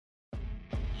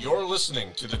You're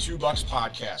listening to the Two Bucks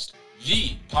Podcast,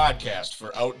 the podcast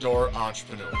for outdoor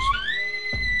entrepreneurs.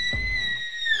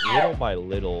 Little by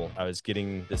little, I was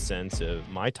getting the sense of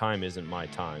my time isn't my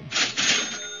time.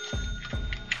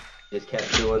 Just kept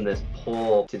feeling this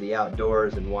pull to the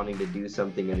outdoors and wanting to do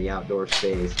something in the outdoor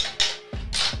space.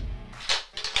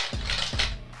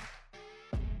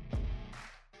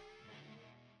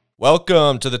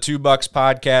 Welcome to the Two Bucks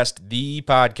Podcast, the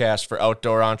podcast for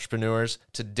outdoor entrepreneurs.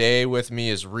 Today with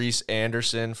me is Reece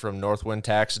Anderson from Northwind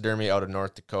Taxidermy out of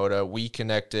North Dakota. We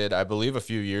connected, I believe, a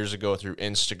few years ago through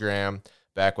Instagram.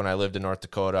 Back when I lived in North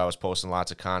Dakota, I was posting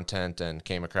lots of content and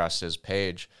came across his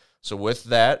page. So with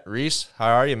that, Reece,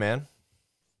 how are you, man?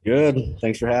 Good.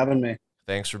 Thanks for having me.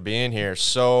 Thanks for being here.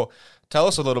 So tell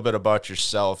us a little bit about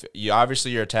yourself.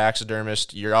 You're a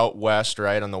taxidermist. You're out west,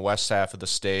 right, on the west half of the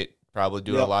state. Probably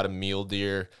doing a lot of mule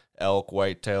deer, elk,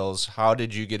 whitetails. How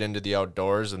did you get into the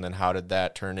outdoors, and then how did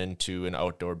that turn into an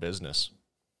outdoor business?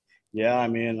 Yeah, I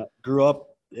mean, grew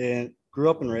up and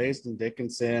raised in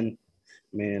Dickinson.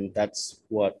 I mean, that's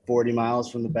 40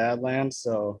 miles from the Badlands,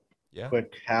 so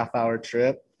quick half-hour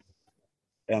trip.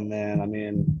 And then, I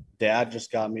mean, Dad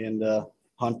just got me into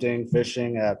hunting,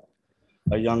 fishing at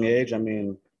a young age. I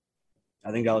mean,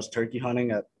 I think I was turkey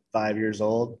hunting at 5 years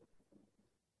old,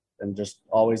 and just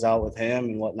always out with him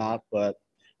and whatnot. But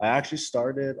I actually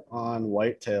started on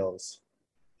whitetails,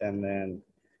 and then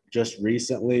just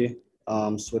recently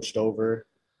switched over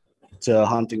to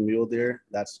hunting mule deer.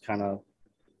 That's kind of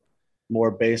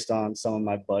more based on some of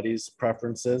my buddies'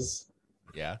 preferences.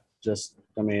 Yeah. Just,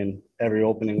 I mean, every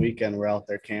opening weekend we're out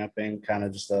there camping, kind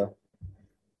of just a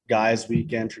guys'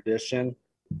 weekend tradition.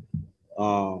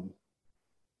 For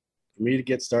me to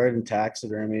get started in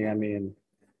taxidermy, I mean,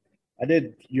 I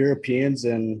did Europeans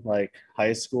in like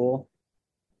high school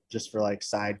just for like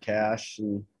side cash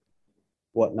and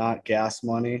whatnot, gas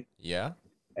money. Yeah.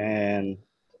 And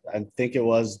I think it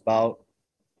was about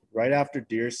right after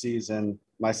deer season,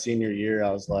 my senior year,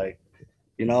 I was like,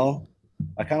 you know,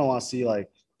 I kind of want to see like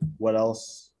what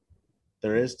else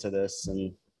there is to this,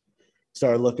 and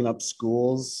started looking up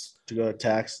schools to go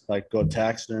to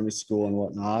taxidermy school and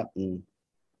whatnot. And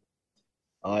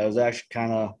it was actually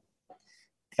kind of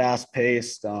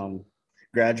fast-paced.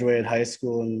 Graduated high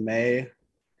school in May,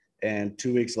 and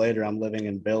 2 weeks later I'm living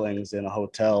in Billings in a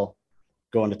hotel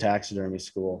going to taxidermy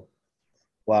school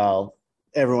while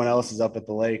everyone else is up at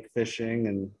the lake fishing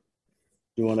and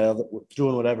doing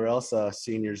whatever else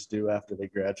seniors do after they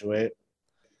graduate.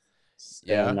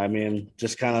 Yeah. And I mean,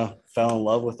 just kind of fell in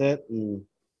love with it, and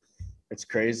it's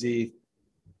crazy,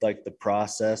 like the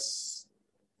process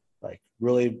like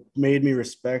really made me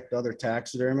respect other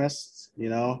taxidermists, you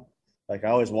know. Like I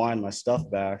always wanted my stuff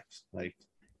back like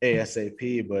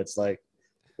ASAP, but it's like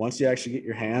once you actually get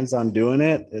your hands on doing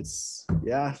it, it's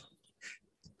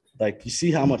like you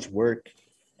see how much work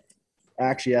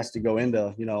actually has to go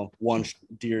into, you know, one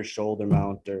deer shoulder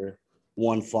mount or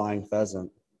one flying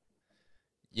pheasant.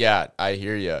 Yeah, I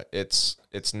hear you. It's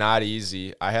not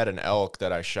easy. I had an elk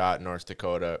that I shot in North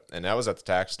Dakota, and that was at the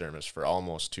taxidermist for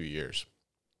almost 2 years.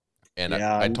 And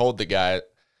I told the guy,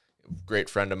 great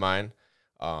friend of mine,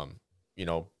 you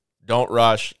know, don't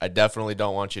rush. I definitely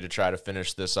don't want you to try to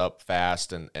finish this up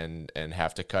fast and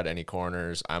have to cut any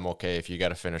corners. I'm okay if you got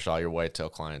to finish all your whitetail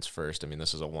clients first. I mean,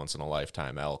 this is a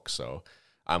once-in-a-lifetime elk, so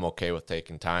I'm okay with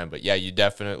taking time. But, yeah, you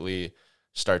definitely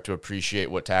start to appreciate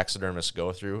what taxidermists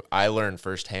go through. I learned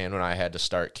firsthand when I had to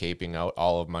start caping out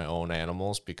all of my own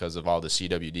animals because of all the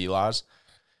CWD laws.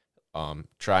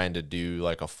 Trying to do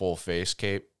like a full face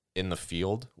cape in the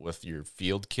field with your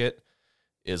field kit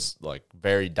is like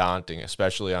very daunting,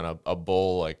 especially on a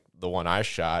bull like the one I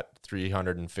shot,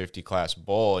 350 class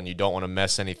bull, and you don't want to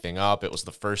mess anything up. It was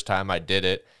the first time I did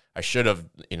it. I should have,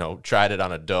 you know, tried it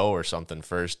on a doe or something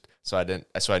first, so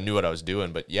I knew what I was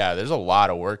doing. But yeah, there's a lot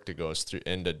of work that goes through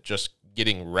into just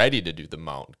getting ready to do the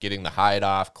mount, getting the hide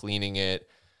off, cleaning it,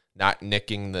 not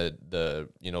nicking the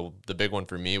you know, the big one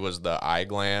for me was the eye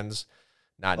glands.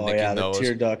 Nicking those.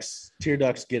 Tear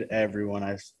ducts get everyone,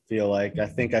 I feel like. I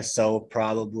think I sew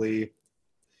probably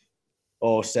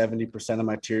 70% of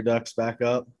my tear ducts back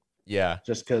up. Yeah.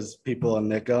 Just because people will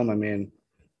nick them. I mean,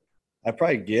 I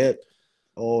probably get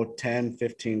 10,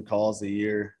 15 calls a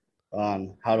year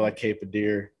on how do I cape a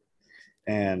deer.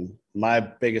 And my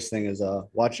biggest thing is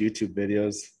watch YouTube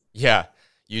videos. Yeah,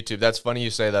 YouTube. That's funny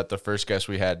you say that. The first guest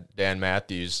we had, Dan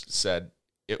Matthews, said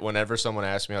whenever someone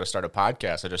asks me how to start a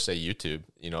podcast, I just say YouTube.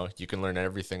 You know, you can learn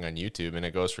everything on YouTube, and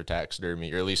it goes for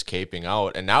taxidermy, or at least caping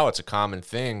out. And now it's a common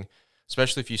thing,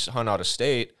 especially if you hunt out of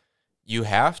state. you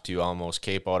have to almost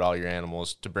cape out all your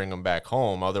animals to bring them back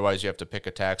home. Otherwise, you have to pick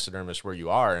a taxidermist where you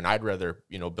are. And I'd rather,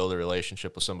 build a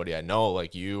relationship with somebody I know,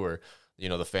 like you, or,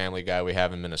 the family guy we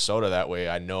have in Minnesota. That way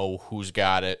I know who's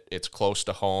got it. It's close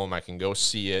to home. I can go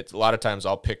see it. A lot of times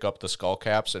I'll pick up the skull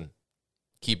caps and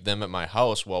keep them at my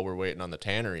house while we're waiting on the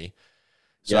tannery.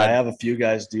 So yeah, I have a few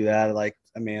guys do that. Like,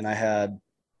 I had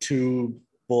 2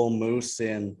 bull moose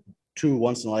and 2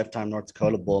 once-in-a-lifetime North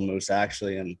Dakota bull moose,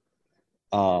 actually. And,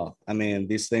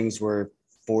 these things were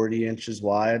 40 inches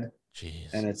wide.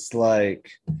 Jeez. And it's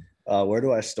like, where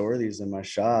do I store these in my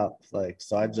shop? Like,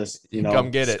 so I just,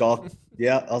 come get it.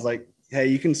 Yeah. I was like, hey,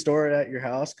 you can store it at your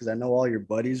house, because I know all your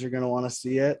buddies are going to want to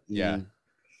see it. And yeah.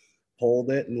 Hold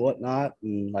it and whatnot.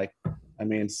 And like,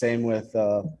 same with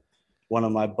one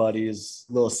of my buddies'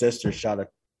 little sister shot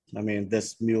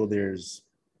this mule deer's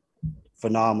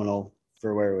phenomenal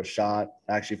for where it was shot.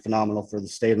 Actually phenomenal for the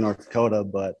state of North Dakota.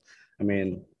 But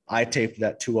I taped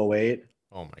that 208.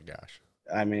 Oh my gosh.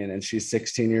 And she's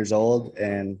 16 years old,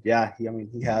 and yeah, he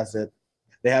has it.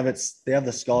 They have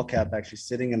the skull cap actually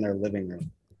sitting in their living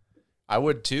room. I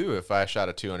would too if I shot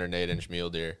a 208-inch mule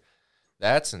deer.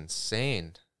 That's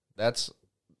insane. That's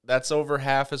over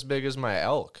half as big as my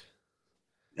elk.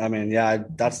 Yeah,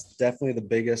 that's definitely the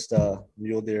biggest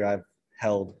mule deer I've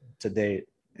held to date,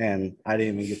 and I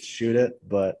didn't even get to shoot it.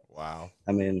 But wow,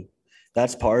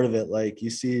 that's part of it. Like, you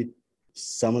see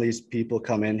some of these people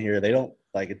come in here, they don't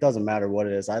like, it doesn't matter what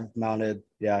it is. I've mounted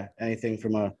anything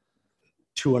from a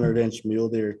 200-inch mule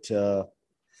deer to,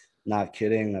 not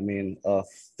kidding, a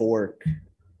fork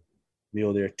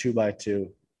mule deer 2x2.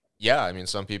 Yeah,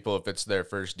 some people, if it's their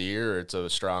first deer, or it's a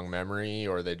strong memory,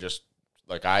 or they just,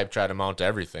 like, I try to mount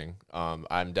everything.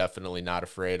 I'm definitely not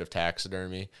afraid of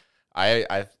taxidermy.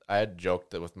 I had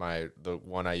joked that with the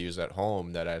one I use at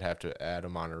home that I'd have to add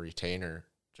him on a retainer,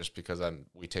 just because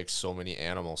we take so many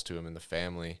animals to him in the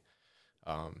family,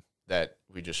 that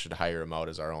we just should hire him out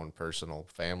as our own personal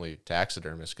family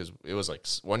taxidermist. Because it was like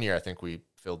one year, I think we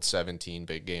filled 17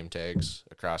 big game tags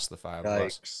across the 5 of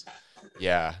us.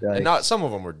 Yeah. Yikes. And not some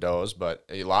of them were does, but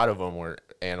a lot of them were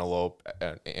antelope,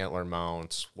 antler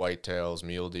mounts, whitetails,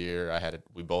 mule deer.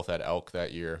 We both had elk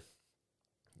that year.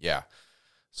 Yeah.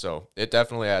 So it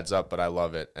definitely adds up, but I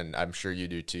love it. And I'm sure you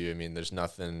do too. There's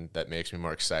nothing that makes me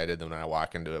more excited than when I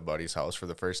walk into a buddy's house for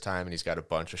the first time and he's got a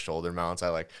bunch of shoulder mounts.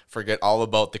 I forget all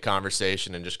about the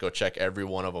conversation and just go check every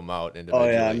one of them out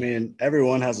individually. Oh yeah.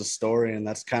 Everyone has a story, and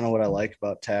that's kind of what I like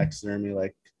about taxidermy.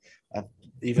 Like,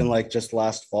 even like just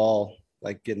last fall,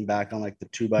 like getting back on like the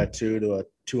 2x2 to a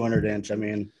 200-inch.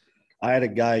 I had a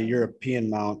guy European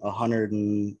mount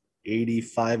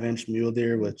 185-inch mule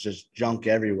deer with just junk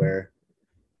everywhere.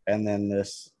 And then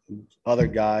this other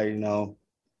guy,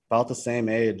 about the same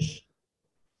age,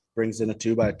 brings in a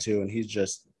 2x2, and he's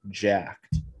just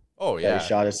jacked. Oh yeah. He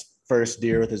shot his first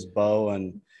deer with his bow,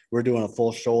 and we're doing a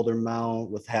full shoulder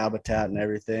mount with habitat and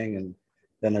everything. And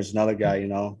then there's another guy,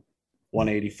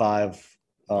 185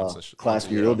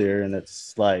 class mule deer, and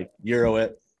it's like Euro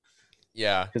it.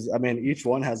 Yeah. Because each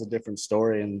one has a different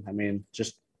story, and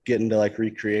just getting to like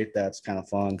recreate that's kind of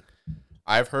fun.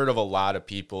 I've heard of a lot of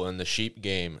people in the sheep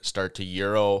game start to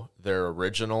Euro their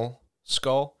original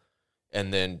skull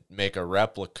and then make a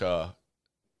replica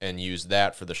and use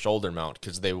that for the shoulder mount,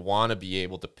 because they want to be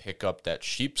able to pick up that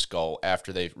sheep skull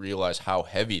after they realize how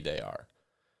heavy they are.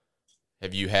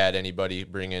 Have you had anybody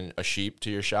bring in a sheep to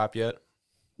your shop yet?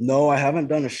 No, I haven't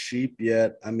done a sheep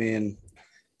yet.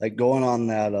 Like going on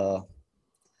that,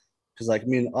 because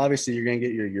obviously you're going to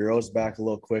get your Euros back a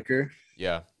little quicker.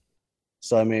 Yeah.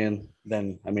 So,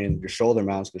 then your shoulder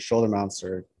mounts, because shoulder mounts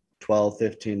are 12,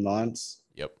 15 months.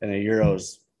 Yep. And a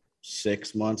Euro's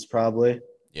 6 months probably.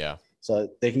 Yeah. So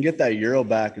they can get that Euro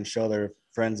back and show their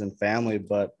friends and family.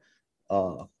 But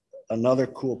another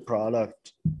cool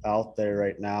product out there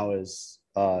right now is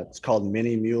it's called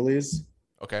Mini Muleys.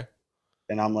 Okay.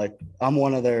 And I'm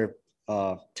one of their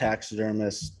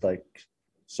taxidermists.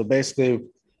 So basically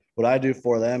what I do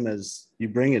for them is you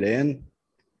bring it in,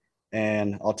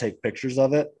 and I'll take pictures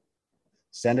of it,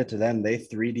 send it to them. They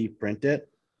 3D print it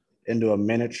into a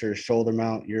miniature shoulder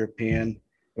mount European.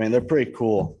 They're pretty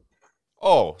cool.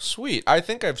 Oh, sweet. I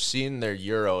think I've seen their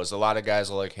Euros. A lot of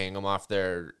guys will hang them off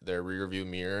their rear view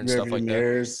mirror and stuff like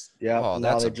mirrors, that. Yeah. Oh,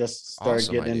 now they just started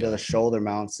getting into the shoulder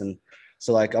mounts. And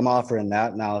so I'm offering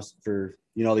that now for,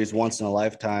 these once in a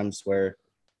lifetimes where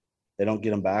they don't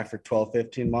get them back for 12,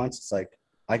 15 months. It's like,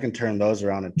 I can turn those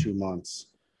around in 2 months.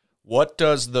 What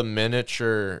does the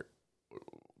miniature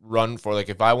run for? Like,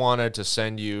 if I wanted to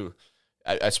send you,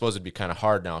 I suppose it'd be kind of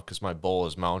hard now because my bull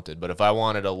is mounted, but if I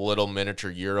wanted a little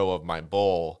miniature Euro of my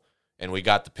bull and we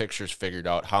got the pictures figured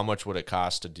out. How much would it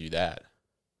cost to do that?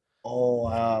 Oh,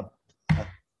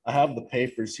 I have the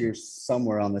papers here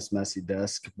somewhere on this messy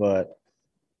desk, but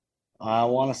I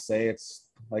want to say it's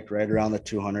like right around the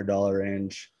 $200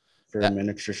 range for a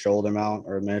miniature shoulder mount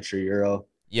or a miniature Euro.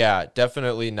 Yeah,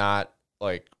 definitely not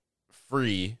like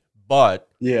free, but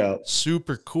yeah,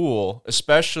 super cool,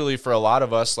 especially for a lot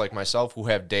of us like myself who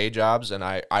have day jobs, and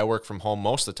I work from home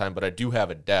most of the time, but I do have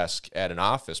a desk at an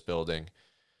office building.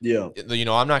 Yeah. You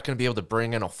know, I'm not going to be able to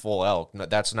bring in a full elk. No,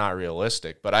 that's not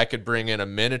realistic, but I could bring in a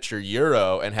miniature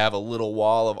Euro and have a little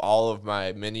wall of all of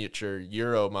my miniature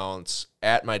Euro mounts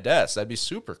at my desk. That'd be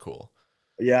super cool.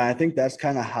 Yeah, I think that's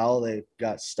kind of how they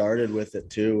got started with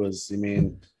it too, was, I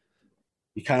mean,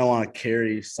 you kind of want to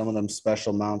carry some of them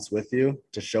special mounts with you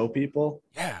to show people.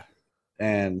 Yeah.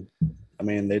 And I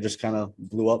mean, they just kind of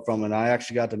blew up from it. And I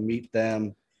actually got to meet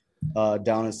them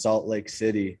down in Salt Lake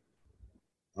City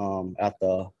at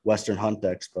the Western Hunt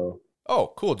Expo.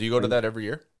 Oh, cool. Do you go to that every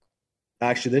year?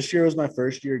 Actually, this year was my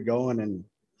first year going, and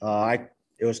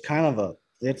it's kind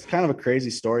of a crazy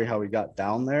story how we got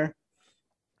down there.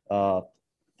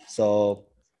 So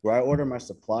where I order my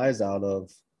supplies out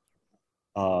of,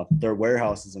 their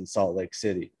warehouses in Salt Lake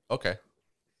City. Okay.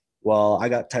 Well, I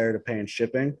got tired of paying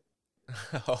shipping.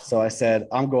 So I said,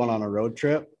 I'm going on a road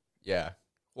trip. Yeah.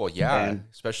 Well, yeah,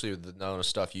 especially with the amount of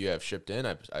stuff you have shipped in,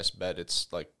 I bet it's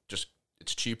like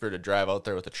it's cheaper to drive out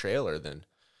there with a trailer than.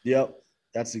 Yep,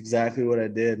 that's exactly what I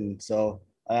did. And so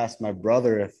I asked my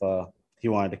brother if he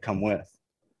wanted to come with.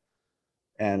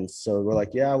 And so we're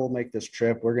like, yeah, we'll make this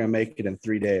trip. We're going to make it in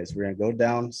 3 days. We're going to go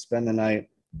down, spend the night,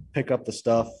 pick up the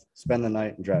stuff, spend the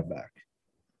night, and drive back.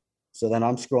 So then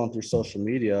I'm scrolling through social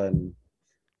media and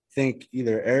think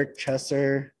either Eric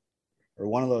Chesser or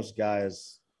one of those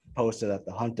guys posted at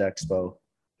the Hunt Expo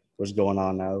was going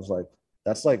on. I was like,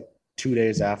 that's like 2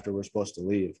 days after we're supposed to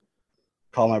leave.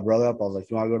 Call my brother up. I was like,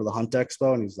 you want to go to the Hunt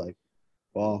Expo? And he's like,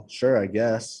 well, sure, I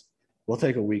guess. We'll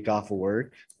take a week off of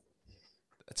work.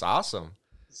 That's awesome.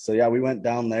 So yeah, we went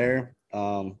down there.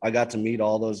 I got to meet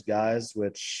all those guys,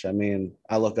 which, I mean,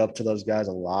 I look up to those guys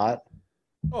a lot.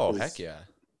 Oh, heck yeah.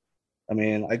 I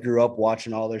mean, I grew up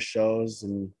watching all their shows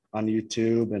and on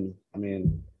YouTube, and I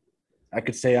mean, I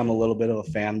could say I'm a little bit of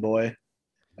a fanboy.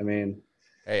 I mean,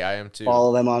 hey, I am too.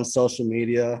 Follow them on social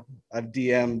media. I've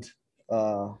DM'd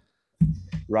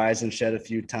Rise and Shed a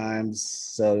few times,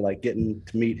 so like getting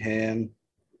to meet him.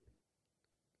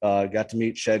 Got to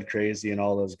meet Shed Crazy and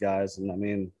all those guys, and I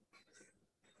mean,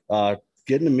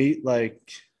 getting to meet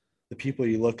like the people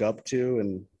you look up to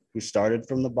and who started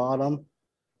from the bottom,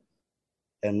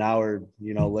 and now are,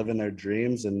 you know, living their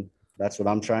dreams, and that's what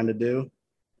I'm trying to do.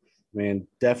 I mean,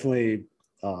 definitely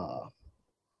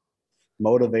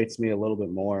motivates me a little bit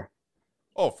more.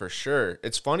 Oh, for sure.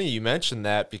 It's funny you mentioned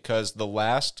that because the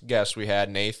last guest we had,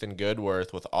 Nathan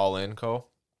Goodworth with All In Co.,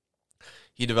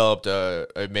 he developed a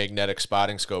magnetic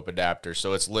spotting scope adapter.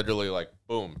 So it's literally like,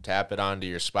 boom, tap it onto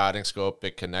your spotting scope.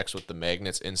 It connects with the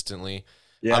magnets instantly.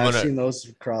 Yeah, I've seen those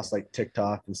across like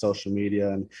TikTok and social media.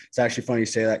 And it's actually funny you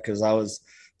say that because I was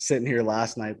sitting here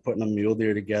last night putting a mule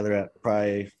deer together at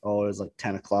probably, it was like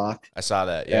 10 o'clock. I saw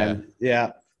that, yeah. And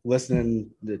yeah,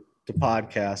 listening to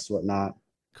podcasts, whatnot.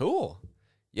 Cool.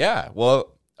 Yeah,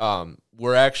 well, I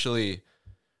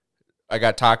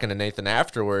got talking to Nathan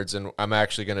afterwards, and I'm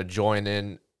actually going to join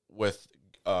in with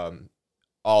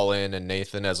All In and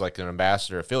Nathan as like an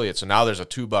ambassador affiliate. So now there's a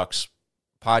 $2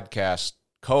 podcast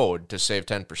code to save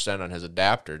 10% on his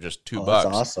adapter, just $2. That's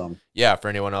awesome. Yeah, for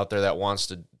anyone out there that wants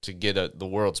to get the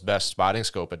world's best spotting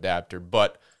scope adapter.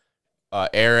 But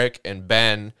Eric and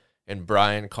Ben and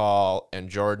Brian Call and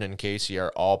Jordan and Casey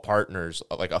are all partners,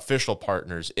 like official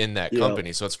partners in that company.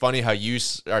 Yep. So it's funny how you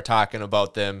are talking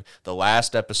about them. The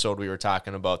last episode we were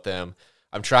talking about them.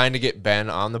 I'm trying to get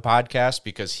Ben on the podcast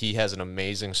because he has an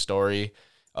amazing story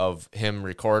of him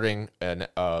recording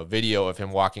a video of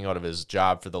him walking out of his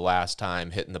job for the last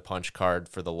time, hitting the punch card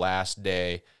for the last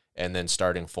day, and then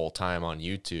starting full-time on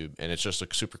YouTube. And it's just a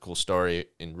super cool story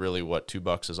and really what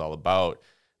 $2 is all about.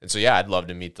 And so, yeah, I'd love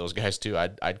to meet those guys too.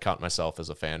 I'd count myself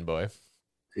as a fanboy.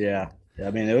 Yeah.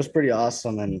 I mean, it was pretty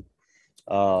awesome. And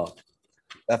the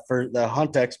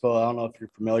Hunt Expo, I don't know if you're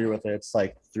familiar with it. It's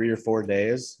like 3 or 4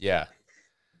 days. Yeah.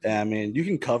 And I mean, you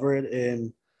can cover it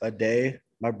in a day.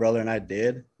 My brother and I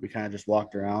did. We kind of just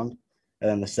walked around. And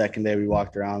then the second day we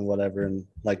walked around, whatever, and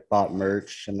like bought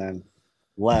merch and then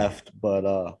left.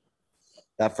 But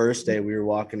that first day we were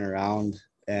walking around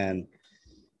and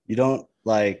you don't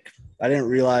like, I didn't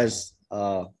realize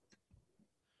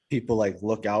people like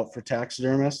look out for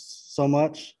taxidermists so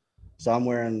much. So I'm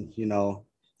wearing, you know,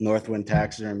 Northwind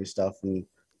taxidermy stuff, and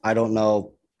I don't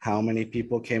know how many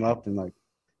people came up and like,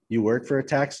 you work for a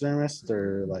taxidermist,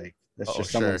 or like that's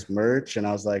just someone's merch? And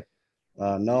I was like,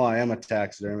 no, I am a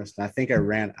taxidermist. And I think I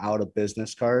ran out of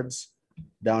business cards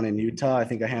down in Utah. I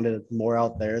think I handed more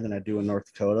out there than I do in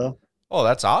North Dakota. Oh,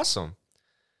 that's awesome.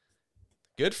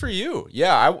 Good for you.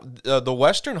 Yeah, the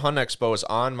Western Hunt Expo is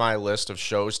on my list of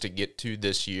shows to get to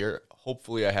this year.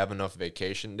 Hopefully I have enough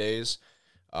vacation days,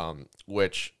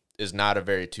 which is not a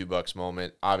very $2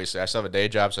 moment. Obviously, I still have a day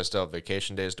job, so I still have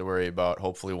vacation days to worry about.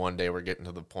 Hopefully one day we're getting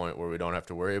to the point where we don't have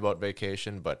to worry about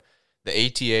vacation. But the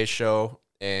ATA show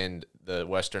and the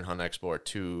Western Hunt Expo are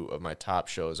two of my top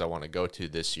shows I want to go to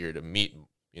this year to meet,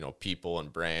 people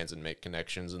and brands and make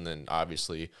connections, and then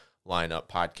obviously line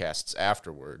up podcasts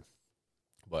afterward.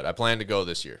 But I plan to go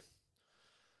this year.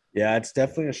 Yeah, it's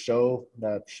definitely a show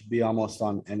that should be almost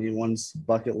on anyone's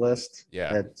bucket list.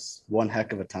 Yeah. It's one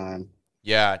heck of a time.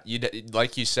 Yeah,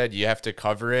 like you said, you have to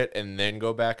cover it and then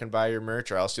go back and buy your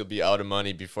merch, or else you'll be out of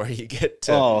money before you get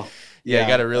to. Oh, yeah. You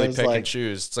got to really pick and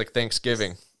choose. It's like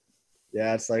Thanksgiving.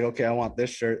 Yeah, it's like, okay, I want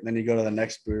this shirt. And then you go to the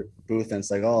next booth and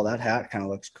it's like, oh, that hat kind of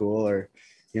looks cool. Or,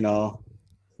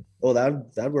 oh,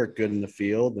 that'd work good in the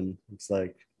field. And it's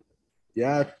like,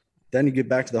 yeah. Then you get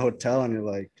back to the hotel and you're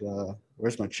like,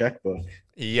 where's my checkbook?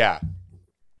 Yeah,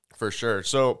 for sure.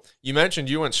 So you mentioned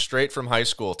you went straight from high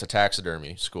school to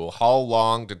taxidermy school. How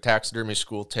long did taxidermy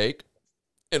school take?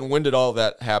 And when did all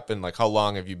that happen? Like, how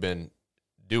long have you been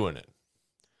doing it?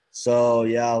 So,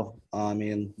 yeah,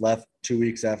 left 2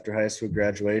 weeks after high school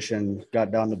graduation,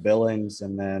 got down to Billings,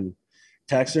 and then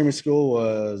taxidermy school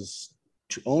was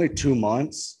only 2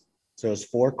 months. So it was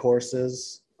 4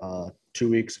 courses, 2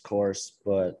 weeks a course.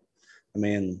 But,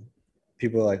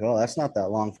 people are like, oh, that's not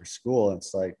that long for school.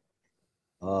 It's like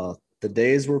the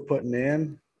days we're putting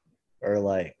in are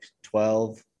like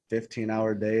 12,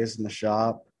 15-hour days in the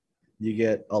shop. You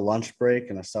get a lunch break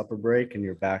and a supper break, and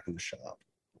you're back in the shop.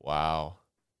 Wow.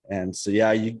 And so, yeah,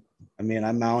 I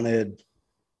mounted,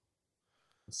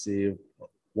 let's see,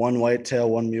 1 whitetail,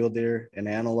 1 mule deer, an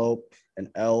antelope, an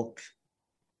elk,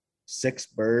 6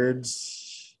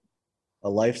 birds, a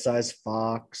life-size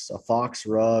fox, a fox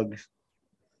rug.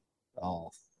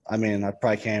 Oh, I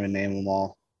probably can't even name them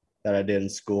all that I did in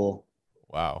school.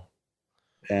 Wow.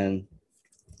 And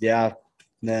yeah,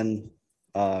 then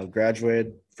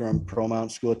graduated from Pro Mountain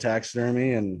School of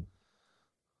Taxidermy and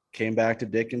came back to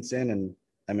Dickinson and,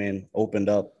 opened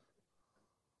up.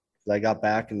 I got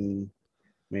back and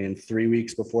 3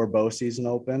 weeks before bow season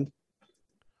opened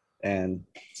and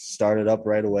started up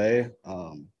right away.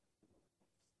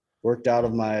 Worked out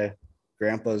of my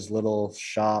grandpa's little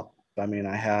shop.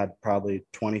 I had probably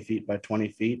 20 feet by 20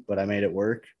 feet, but I made it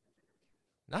work.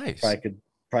 Nice.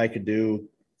 Probably could do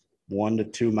 1 to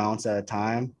 2 mounts at a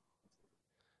time.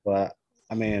 But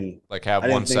like have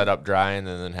one set up drying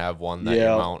and then have one that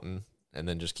you're mounting and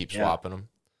then just keep swapping them.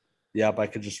 Yep, I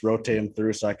could just rotate them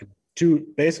through, so I could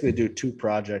basically do 2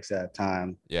 projects at a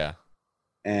time. Yeah.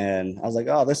 And I was like,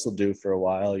 oh, this will do for a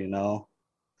while,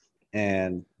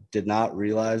 and did not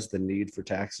realize the need for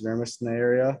taxidermists in the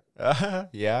area.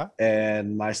 Yeah.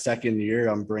 And my second year,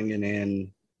 I'm bringing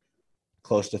in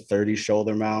close to 30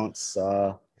 shoulder mounts.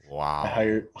 Wow.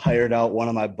 I hired out one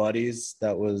of my buddies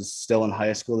that was still in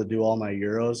high school to do all my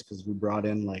euros, because we brought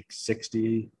in like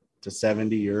 60 to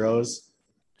 70 euros.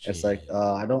 Jeez. It's like,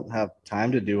 I don't have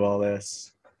time to do all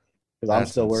this because I'm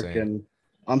still working.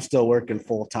 I'm still working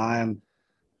full time.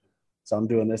 So I'm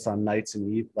doing this on nights and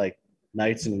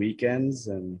weekends.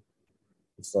 And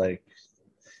it's like,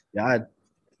 yeah, I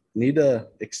need to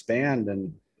expand,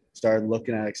 and started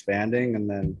looking at expanding. And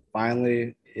then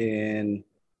finally in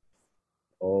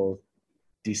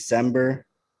December,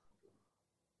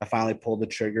 I finally pulled the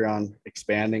trigger on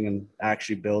expanding and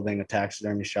actually building a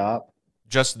taxidermy shop.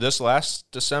 Just this last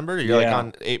December? You're like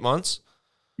on 8 months?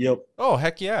 Yep. Oh,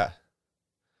 heck yeah.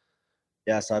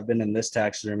 Yeah, so I've been in this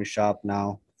taxidermy shop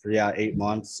now for 8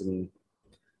 months, and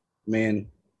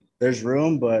there's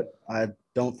room, but I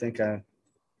don't think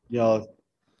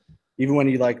even when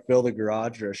you like build a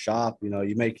garage or a shop,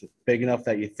 you make it big enough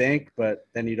that you think, but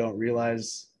then you don't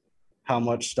realize how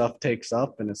much stuff takes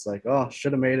up, and it's like, oh,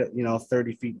 should have made it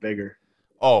 30 feet bigger.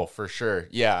 Oh, for sure.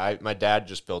 Yeah, my dad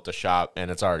just built a shop and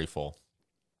it's already full.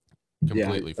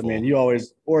 Completely full. You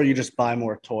always, or you just buy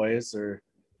more toys or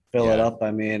fill it up.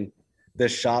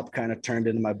 This shop kind of turned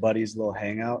into my buddy's little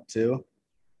hangout too,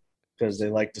 because they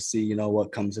like to see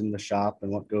what comes in the shop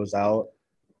and what goes out.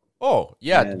 Oh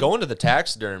yeah, going to the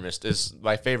taxidermist is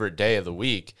my favorite day of the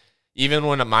week. Even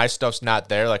when my stuff's not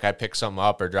there, like I pick something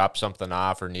up or drop something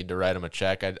off or need to write him a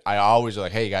check, I always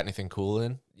like, hey, you got anything cool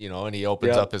in? And he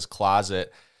opens up his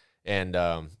closet and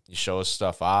you show us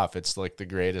stuff off. It's like the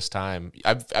greatest time.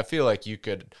 I feel like you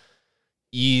could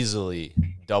easily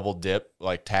double dip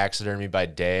like taxidermy by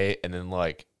day, and then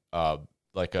like a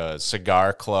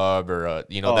cigar club or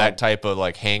that type of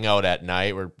like hangout at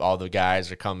night where all the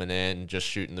guys are coming in and just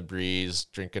shooting the breeze,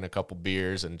 drinking a couple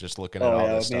beers, and just looking at all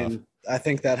this stuff. I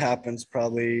think that happens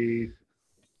probably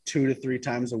 2 to 3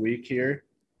 times a week here.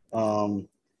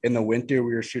 In the winter,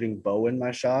 we were shooting bow in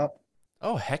my shop.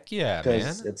 Oh, heck yeah,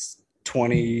 man. It's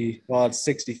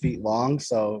 60 feet long,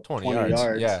 so 20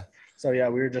 yards. Yeah. So, yeah,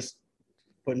 we were just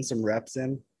putting some reps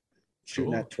in,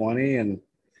 shooting at 20, and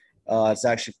it's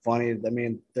actually funny. I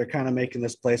mean, they're kind of making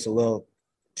this place a little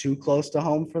too close to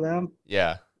home for them.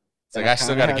 Yeah. It's like, I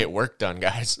still got to get work done,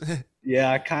 guys.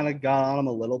 Yeah, I kind of got on them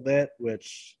a little bit,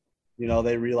 which,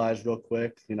 they realized real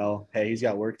quick, hey, he's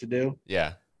got work to do.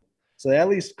 Yeah. So they at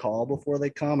least call before they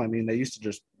come. I mean, they used to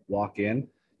just walk in.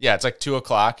 Yeah, it's like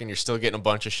 2:00 and you're still getting a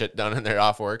bunch of shit done and they're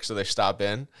off work, so they stop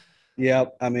in.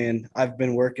 Yep. I mean, I've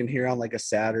been working here on like a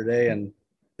Saturday, and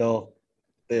one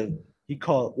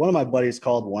of my buddies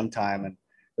called one time, and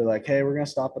they're like, hey, we're going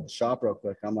to stop at the shop real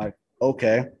quick. I'm like,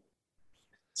 okay.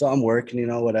 So I'm working,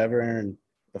 whatever. And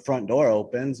the front door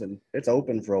opens, and it's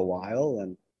open for a while.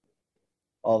 And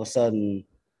all of a sudden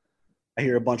I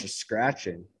hear a bunch of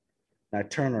scratching, and I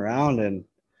turn around, and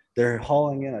they're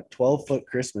hauling in a 12-foot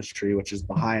Christmas tree, which is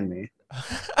behind me.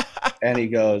 And he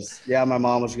goes, yeah, my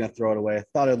mom was going to throw it away. I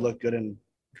thought it'd look good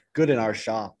in our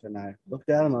shop. And I looked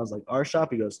at him. I was like, our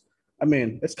shop? He goes, I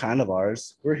mean, it's kind of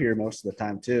ours. We're here most of the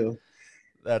time too.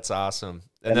 That's awesome.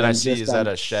 And then I see, is that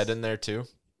a shed in there too?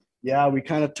 Yeah, we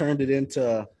kind of turned it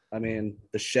into,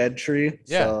 the shed tree.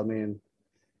 Yeah. So,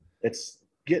 it's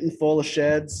getting full of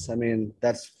sheds.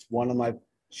 That's one of my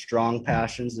strong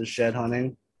passions is shed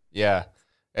hunting. Yeah.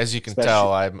 As you can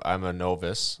tell, I'm a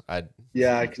novice. I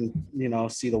can,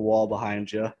 see the wall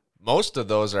behind you. Most of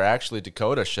those are actually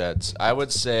Dakota sheds. I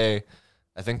would say,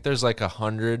 I think there's like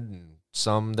 100 and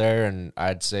some there, and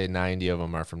I'd say 90 of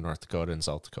them are from North Dakota and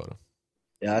South Dakota.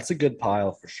 Yeah, that's a good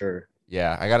pile for sure.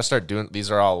 Yeah, I got to start doing, these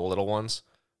are all little ones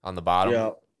on the bottom.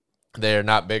 Yeah. They're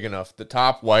not big enough. The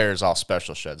top wire is all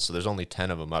special sheds, so there's only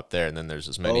 10 of them up there, and then there's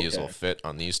as many as will fit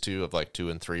on these two of like 2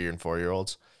 and 3 and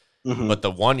 4-year-olds. Mm-hmm. But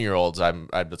the 1-year-olds,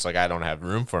 it's like I don't have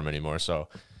room for them anymore. So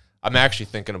I'm actually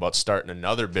thinking about starting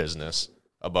another business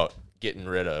about getting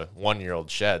rid of 1-year-old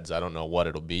sheds. I don't know what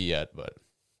it'll be yet, but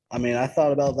I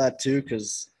thought about that too,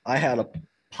 because I had a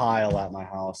pile at my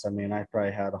house. I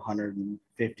probably had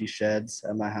 150 sheds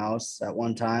at my house at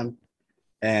one time,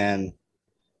 and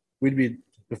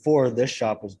before this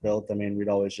shop was built, we'd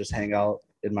always just hang out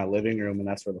in my living room, and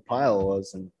that's where the pile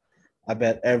was. And I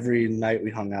bet every night we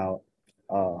hung out,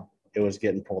 it was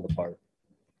getting pulled apart.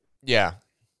 Yeah.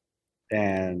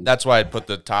 And that's why I put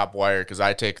the top wire, because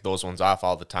I take those ones off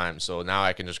all the time. So now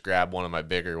I can just grab one of my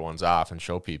bigger ones off and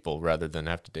show people rather than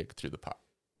have to dig through the pile.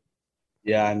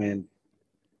 Yeah, kind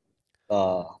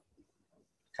of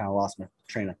lost my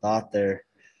train of thought there.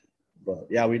 But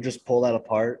yeah, we just pull that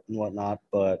apart and whatnot.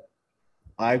 But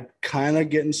I'm kind of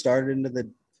getting started into the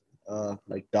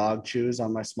like dog chews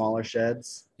on my smaller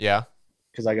sheds. Yeah.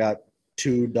 Because I got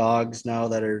 2 dogs now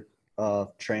that are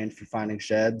trained for finding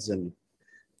sheds, and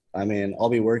I'll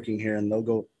be working here, and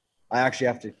I actually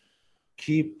have to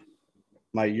keep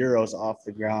my Euros off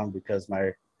the ground because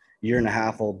my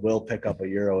 1.5-year-old will pick up a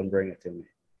Euro and bring it to me.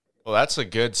 Well, that's a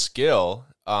good skill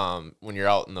when you're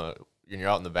out in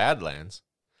the Badlands.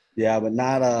 Yeah, but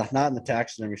not in the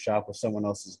taxidermy shop with someone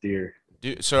else's deer.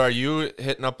 So are you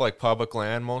hitting up like public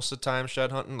land most of the time,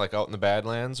 shed hunting, like out in the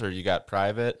Badlands, or you got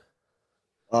private?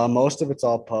 Most of it's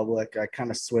all public. I kind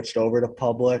of switched over to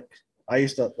public. I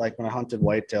used to, like, when I hunted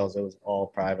whitetails, it was all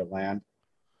private land.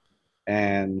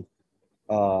 And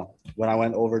when I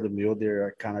went over to mule deer,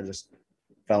 I kind of just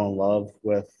fell in love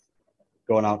with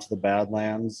going out to the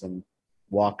Badlands and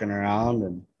walking around.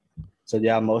 And so,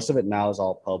 yeah, most of it now is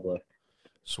all public.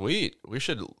 Sweet. We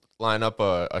should line up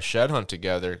a shed hunt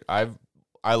together.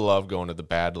 I love going to the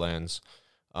Badlands.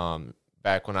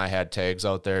 Back when I had tags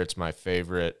out there, it's my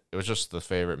favorite. It was just the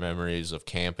favorite memories of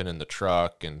camping in the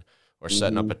truck or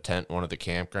setting up a tent in one of the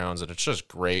campgrounds. And it's just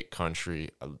great country.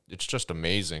 It's just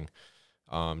amazing.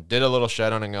 Did a little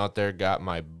shed hunting out there, got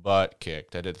my butt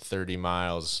kicked. I did 30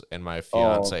 miles, and my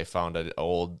fiance found an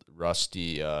old,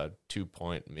 rusty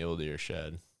 2-point mule deer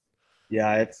shed.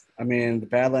 Yeah, the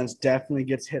Badlands definitely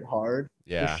gets hit hard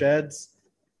with sheds.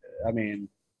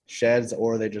 Sheds,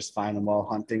 or they just find them while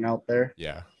hunting out there.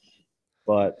 Yeah.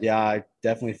 But yeah, I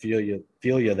definitely feel you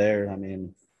there. I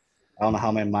don't know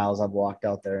how many miles I've walked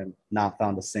out there and not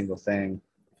found a single thing.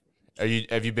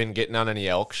 Have you been getting on any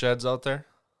elk sheds out there?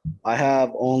 I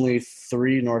have only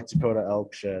 3 North Dakota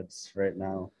elk sheds right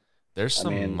now. There's I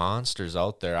some mean, monsters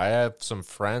out there. I have some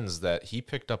friends that he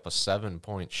picked up a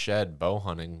 7-point shed bow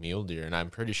hunting mule deer, and I'm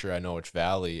pretty sure I know which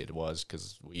valley it was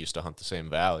because we used to hunt the same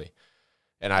valley.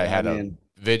 And I yeah, I had a mean,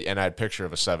 and I had a picture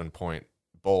of a 7-point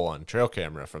bull on trail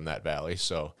camera from that valley.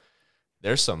 So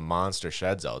there's some monster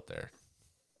sheds out there.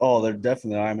 oh, there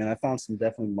definitely are. I mean, I found some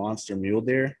definitely monster mule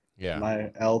deer. Yeah.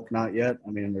 My elk, not yet.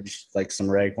 I mean, they're just like some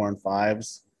raghorn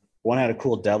fives. One had a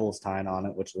cool devil's tine on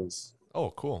it, which was Oh,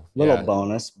 cool. a little Yeah.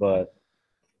 bonus. But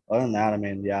other than that, I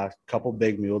mean, yeah, a couple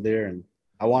big mule deer, and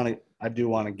I do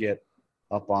want to get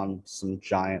up on some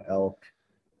giant elk.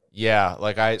 Yeah,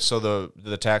 like so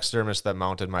the taxidermist that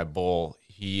mounted my bull,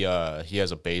 he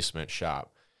has a basement shop.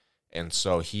 And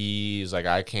so he's like,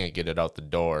 I can't get it out the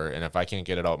door, and if I can't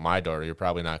get it out my door, you're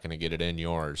probably not going to get it in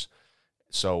yours.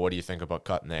 So what do you think about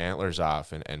cutting the antlers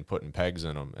off and putting pegs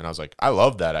in them? And I was like, I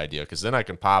love that idea because then I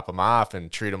can pop them off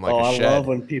and treat them like Oh, a I love shed.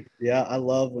 when people, yeah, I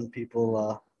love when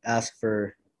people ask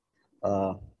for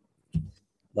uh,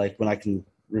 like when I can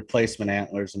replacement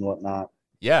antlers and whatnot.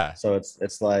 Yeah. So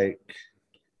it's like,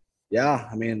 yeah,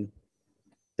 I mean,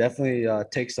 definitely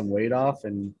take some weight off,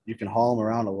 and you can haul them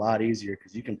around a lot easier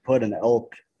because you can put an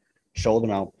elk shoulder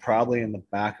mount probably in the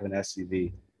back of an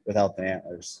SUV without the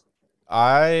antlers.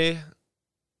 I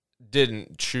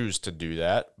didn't choose to do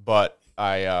that, but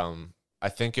I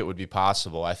think it would be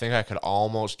possible. I think I could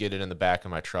almost get it in the back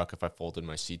of my truck if I folded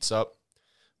my seats up.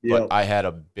 But Yep. I had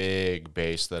a big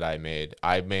base that I made.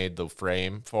 I made the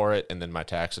frame for it, and then my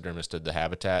taxidermist did the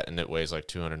habitat, and it weighs like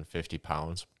 250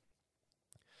 pounds.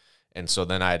 And so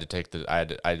then I had to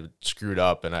I screwed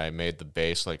up and I made the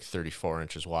base like 34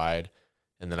 inches wide.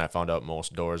 And then I found out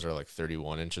most doors are like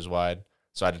 31 inches wide.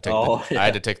 So Oh, I had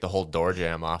yeah. to take the whole door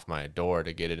jamb off my door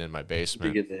to get it in my To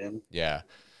basement. get in. Yeah.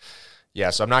 Yeah.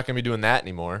 So I'm not going to be doing that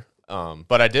anymore.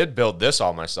 But I did build this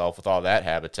all myself with all that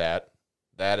habitat.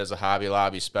 That is a Hobby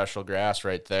Lobby special grass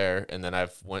right there. And then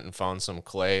I've went and found some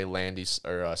clay,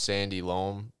 sandy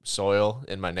loam soil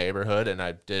in my neighborhood. And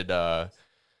I did,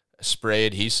 spray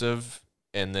adhesive,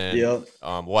 and then Yep.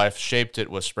 I shaped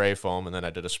it with spray foam, and then I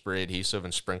did a spray adhesive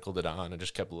and sprinkled it on. I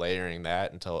just kept layering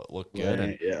that until it looked good.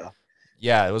 And Yeah.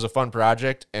 yeah, it was a fun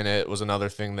project, and it was another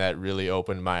thing that really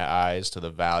opened my eyes to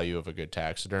the value of a good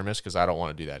taxidermist because I don't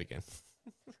want to do that again.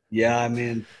 Yeah. I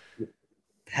mean,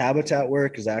 habitat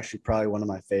work is actually probably one of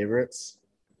my favorites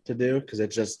to do because it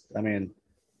just, I mean,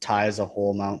 ties a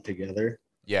whole mount together.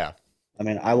 Yeah. I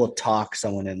mean, I will talk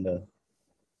someone into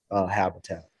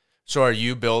habitat. So are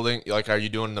you building, like, are you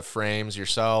doing the frames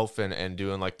yourself and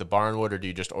doing like the barnwood, or do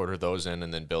you just order those in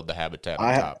and then build the habitat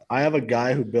on top? I have a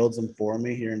guy who builds them for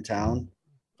me here in town.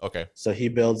 Okay. So he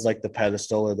builds like the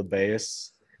pedestal or the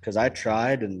base because I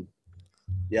tried, and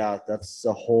yeah, that's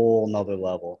a whole nother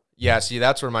level. Yeah, see,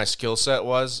 that's where my skill set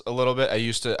was a little bit.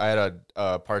 I had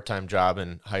a part-time job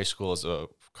in high school as a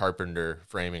carpenter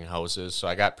framing houses, so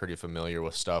I got pretty familiar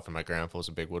with stuff, and my grandpa was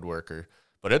a big woodworker.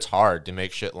 But it's hard to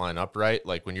make shit line up right.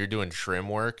 Like when you're doing trim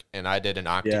work, and I did an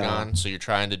Yeah. octagon, so you're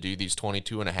trying to do these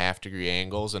 22.5-degree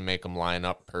angles and make them line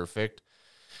up perfect.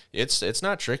 It's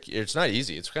not tricky. It's not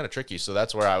easy. It's kind of tricky, so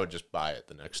that's where I would just buy it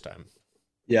the next time.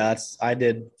 Yeah, I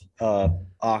did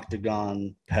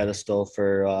octagon pedestal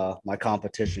for my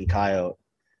competition coyote.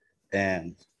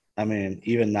 And I mean,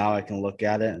 even now I can look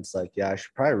at it and it's like, yeah, I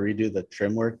should probably redo the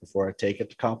trim work before I take it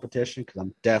to competition because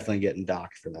I'm definitely getting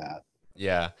docked for that.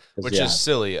 Yeah, 'Cause, which yeah, is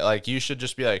silly. Like you should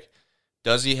just be like,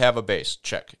 does he have a base?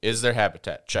 Check. Is there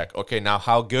habitat? Check. Okay, now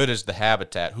how good is the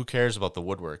habitat? Who cares about the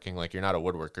woodworking? Like you're not a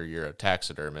woodworker, you're a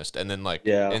taxidermist. And then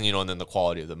yeah, and then the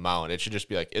quality of the mount. It should just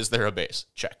be like, is there a base?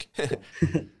 Check.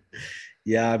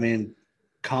 yeah. I mean,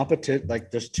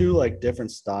 like there's two like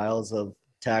different styles of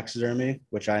taxidermy,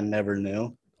 which I never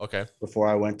knew Okay. before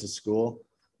I went to school.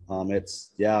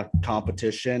 It's yeah,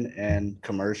 competition and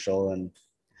commercial, and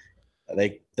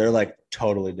they're like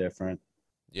totally different.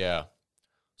 Yeah.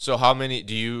 So how many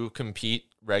do you compete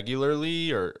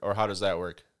regularly or how does that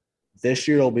work? This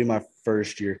year will be my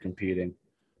first year competing,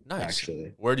 Nice.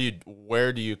 actually. Where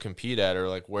do you compete at, or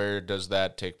like where does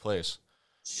that take place?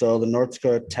 So the North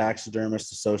Dakota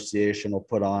Taxidermist Association will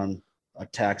put on a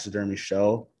taxidermy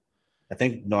show. I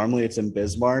think normally it's in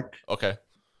Bismarck, Okay.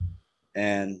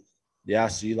 and yeah,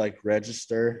 so you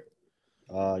register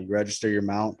your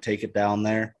mount, take it down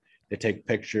there. They take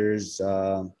pictures.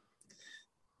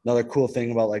 Another cool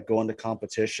thing about like going to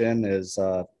competition is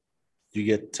you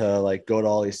get to like go to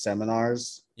all these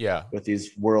seminars Yeah. with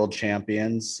these world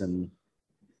champions and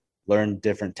learn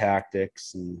different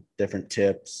tactics and different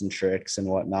tips and tricks and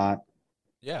whatnot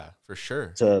Yeah, for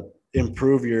sure. to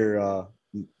improve your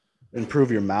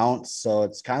mount. So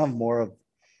it's kind of more of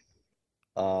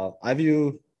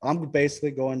I'm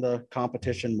basically going to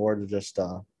competition more to just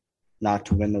not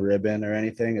to win the ribbon or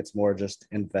anything. It's more just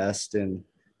invest in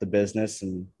the business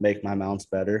and make my mounts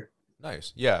better.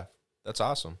 Nice. Yeah, that's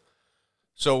awesome.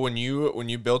 So when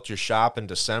you built your shop in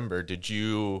December, did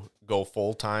you go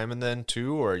full time and then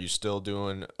too, or are you still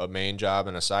doing a main job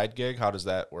and a side gig? How does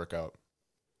that work out?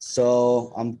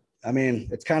 So I mean,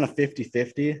 it's kind of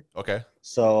 50-50. Okay.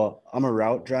 So I'm a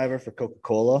route driver for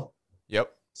Coca-Cola.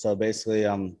 Yep. So basically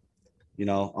I'm,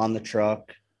 on the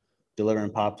truck,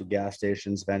 delivering pop to gas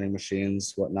stations, vending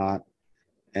machines, whatnot.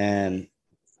 And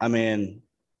I mean,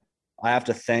 I have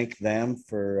to thank them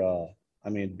for,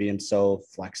 being so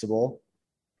flexible.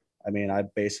 I mean, I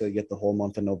basically get the whole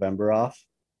month of November off,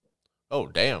 Oh,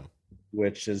 damn.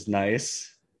 which is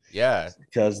nice Yeah.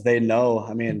 because they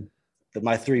know,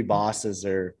 my three bosses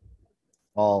are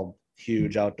all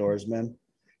huge outdoorsmen.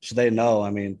 So they know,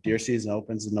 deer season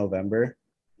opens in November.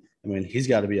 He's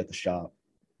got to be at the shop.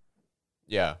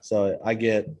 Yeah. So I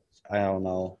don't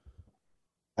know.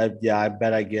 I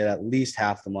bet I get at least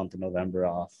half the month of November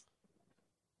off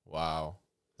Wow.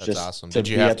 That's just awesome. to Did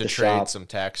you be have at to the trade shop. some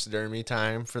taxidermy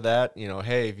time for that?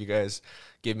 Hey, if you guys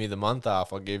give me the month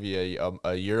off, I'll give you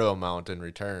a euro amount in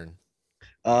return.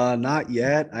 Not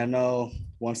yet. I know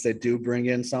once they do bring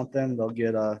in something, they'll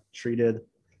get treated a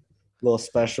little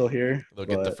special here. They'll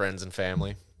get the But friends and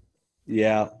family.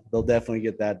 yeah, they'll definitely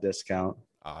get that discount.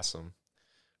 Awesome.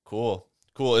 Cool.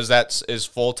 Cool. Is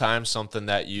full time something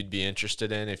that you'd be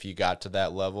interested in if you got to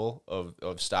that level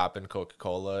of stopping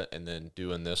Coca-Cola and then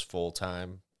doing this full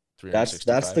time That's the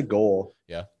 365? goal.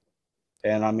 Yeah.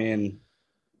 And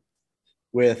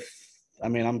with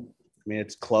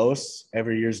it's close.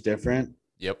 Every year's different.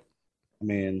 Yep.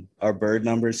 Our bird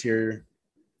numbers here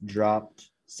dropped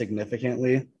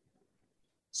significantly.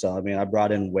 So I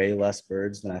brought in way less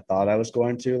birds than I thought I was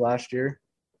going to last year.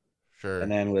 Sure.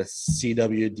 And then with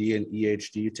CWD and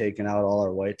EHD taking out all our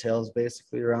whitetails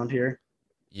basically around here.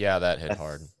 Yeah, that hit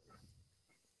hard.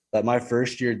 But my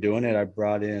first year doing it, I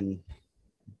brought in,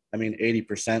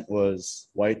 80% was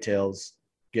whitetails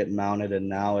getting mounted, and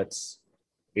now it's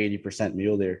 80%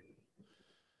 mule deer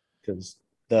because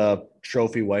the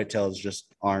trophy whitetails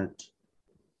just aren't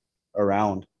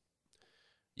around.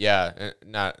 Yeah,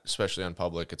 not especially on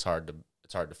public. It's hard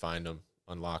to find them,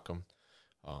 unlock them.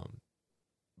 Um,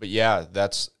 but yeah,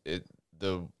 that's it.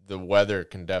 The weather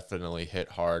can definitely hit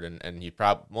hard, and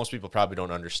most people probably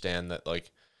don't understand that,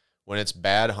 like, when it's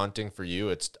bad hunting for you,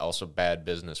 it's also bad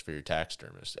business for your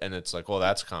taxidermist. And it's like, well,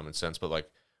 that's common sense, but like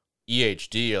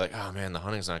EHD, you're like, oh man, the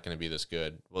hunting's not going to be this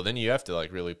good. Well, then you have to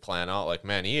like really plan out, like,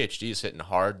 man, EHD is hitting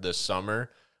hard this summer.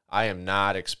 I am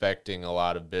not expecting a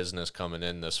lot of business coming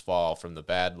in this fall from the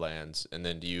Badlands. And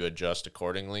then do you adjust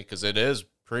accordingly? Because it is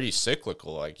pretty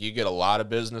cyclical. Like, you get a lot of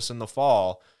business in the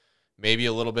fall, maybe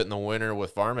a little bit in the winter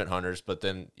with varmint hunters, but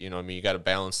then, you got to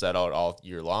balance that out all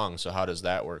year long. So how does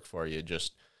that work for you?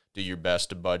 Just do your best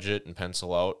to budget and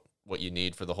pencil out what you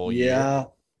need for the whole year? Yeah.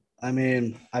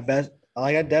 I bet,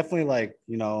 like, I definitely, like,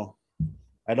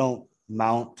 I don't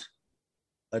mount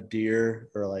a deer,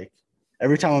 or like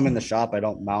every time I'm in the shop, I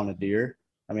don't mount a deer.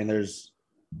 There's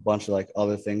a bunch of like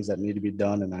other things that need to be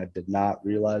done, and I did not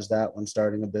realize that when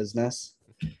starting a business.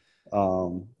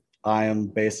 I am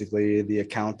basically the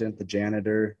accountant, the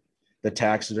janitor, the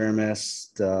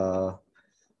taxidermist, the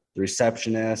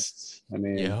receptionist.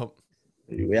 Yep.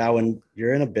 Yeah, when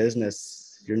you're in a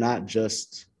business, you're not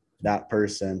just that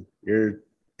person, you're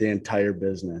the entire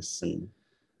business. And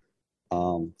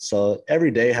so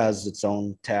every day has its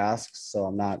own tasks. So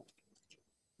I'm not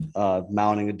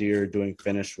mounting a deer, doing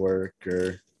finish work,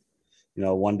 or,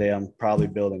 one day I'm probably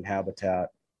building habitat.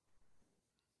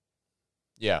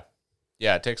 Yeah.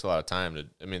 Yeah, it takes a lot of time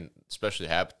especially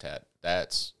habitat.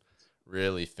 That's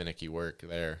really finicky work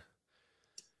there.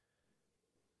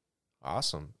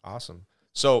 Awesome. Awesome.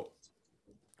 So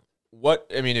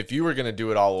if you were going to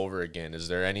do it all over again, is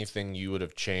there anything you would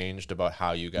have changed about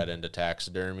how you got into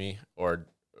taxidermy, or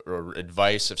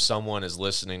advice if someone is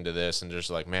listening to this and just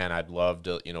like, man, I'd love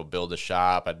to, build a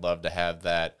shop. I'd love to have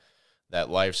that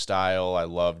lifestyle. I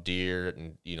love deer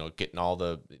and, getting all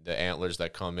the antlers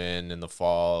that come in the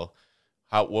fall.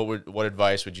 What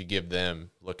advice would you give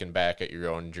them looking back at your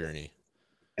own journey?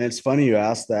 And it's funny you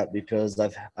asked that because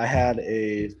I had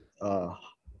a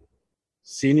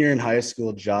senior in high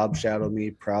school job shadow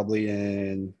me probably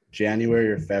in January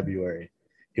or February.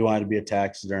 He wanted to be a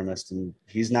taxidermist, and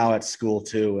he's now at school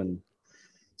too. And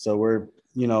so we're,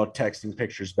 texting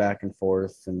pictures back and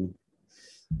forth and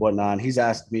whatnot. And he's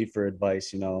asked me for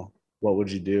advice, what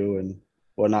would you do and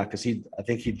whatnot, because I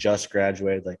think he just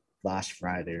graduated like last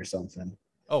Friday or something.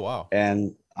 Oh, wow.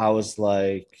 And I was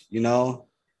like,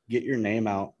 get your name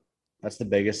out. That's the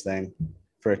biggest thing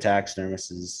for a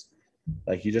taxidermist is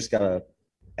like you just gotta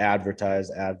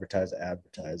advertise.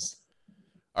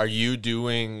 Are you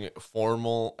doing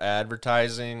formal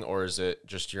advertising, or is it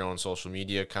just your own social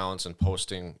media accounts and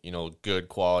posting, good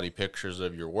quality pictures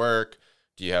of your work?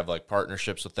 Do you have like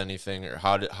partnerships with anything, or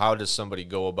how does somebody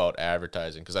go about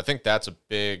advertising? Because I think that's a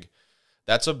big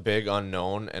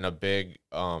unknown and a big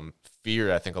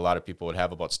fear I think a lot of people would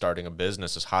have about starting a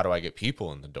business is how do I get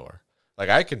people in the door? Like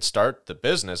I can start the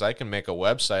business, I can make a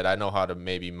website, I know how to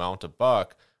maybe mount a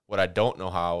buck. What I don't know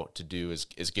how to do is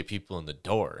get people in the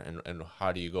door, and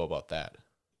how do you go about that?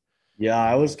 Yeah,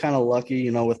 I was kind of lucky,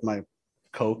 with my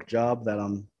Coke job that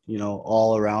I'm,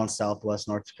 all around Southwest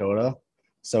North Dakota.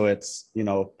 So it's,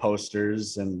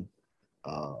 posters and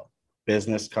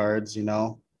business cards,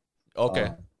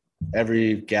 Okay.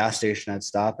 Every gas station I'd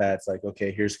stop at, it's like,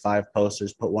 okay, here's 5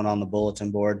 posters, put one on the bulletin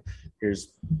board.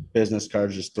 Here's business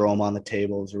cards, just throw them on the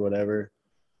tables or whatever.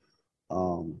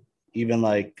 Even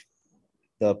like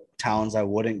the towns I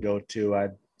wouldn't go to,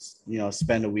 I'd,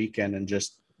 spend a weekend and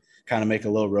just kind of make a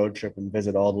little road trip and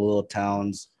visit all the little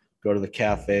towns, go to the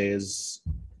cafes.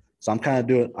 So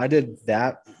I did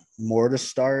that more to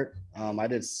start. I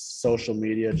did social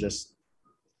media just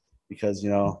because,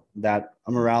 that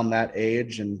I'm around that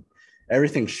age and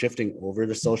everything's shifting over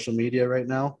to social media right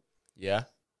now. Yeah.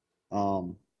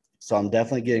 So I'm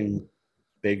definitely getting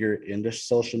bigger into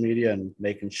social media and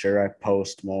making sure I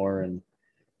post more, and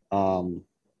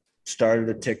started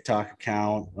a TikTok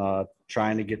account,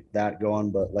 trying to get that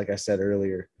going. But like I said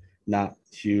earlier, not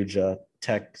huge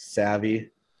tech savvy.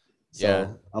 So yeah.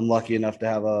 I'm lucky enough to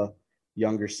have a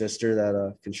younger sister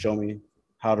that can show me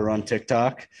how to run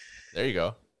TikTok. There you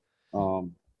go.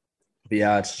 But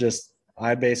yeah, it's just,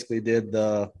 I basically did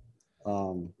the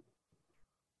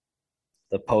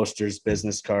posters,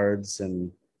 business cards,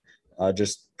 and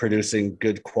just producing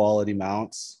good quality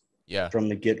mounts from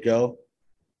the get-go,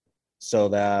 so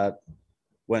that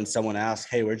when someone asks,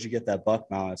 hey, where'd you get that buck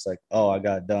mount? It's like, oh, I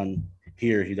got it done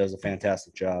here. He does a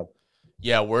fantastic job.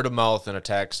 Yeah, word of mouth in a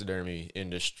taxidermy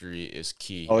industry is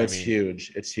key. Oh, it's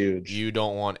huge. It's huge. You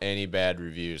don't want any bad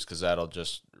reviews because that'll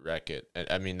just wreck it. And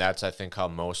I mean, that's, I think, how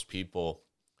most people,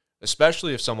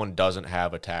 especially if someone doesn't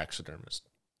have a taxidermist,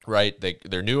 right?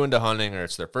 They're new into hunting, or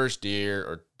it's their first deer,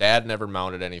 or dad never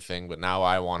mounted anything, but now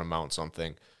I want to mount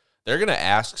something. They're going to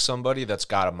ask somebody that's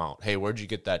got a mount, hey, where'd you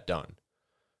get that done?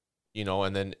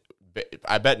 And then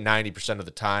I bet 90% of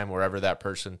the time, wherever that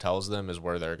person tells them is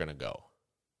where they're going to go.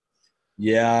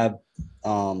 Yeah.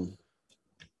 Yeah,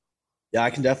 I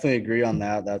can definitely agree on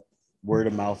that word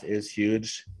of mouth is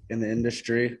huge in the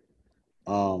industry.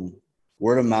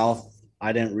 Word of mouth,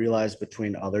 I didn't realize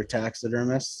between other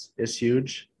taxidermists is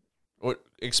huge.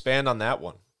 Expand on that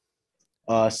one.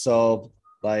 So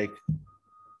like,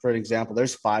 for an example,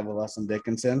 there's 5 of us in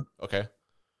Dickinson. Okay.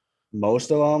 Most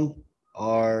of them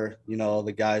are,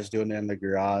 the guys doing it in the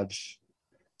garage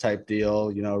type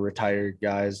deal, retired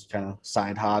guys, kind of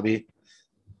side hobby.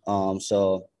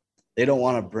 So they don't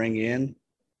want to bring in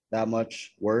that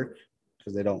much work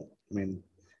because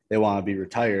they want to be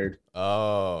retired.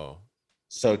 Oh.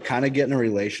 So kind of getting a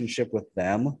relationship with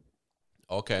them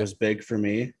was big for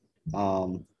me.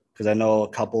 Because I know a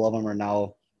couple of them are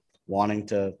now wanting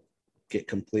to get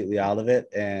completely out of it.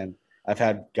 And I've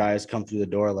had guys come through the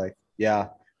door like, yeah,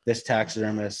 this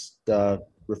taxidermist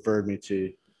referred me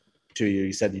to you.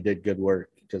 He said you did good work,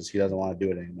 because he doesn't want to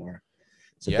do it anymore.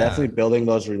 So definitely building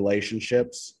those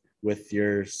relationships with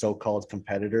your so-called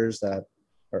competitors that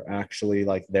are actually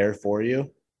like there for you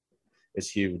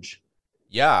is huge.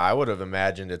 Yeah, I would have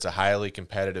imagined it's a highly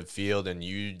competitive field, and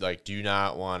you like do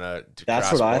not want to.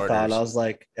 That's what I thought. I was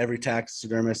like, every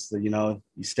taxidermist, you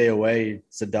stay away.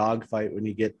 It's a dog fight when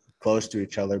you get close to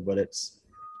each other, but it's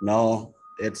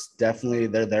definitely,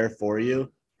 they're there for you.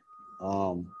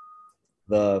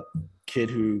 The kid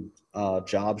who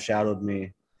job shadowed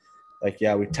me, like,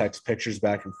 yeah, we text pictures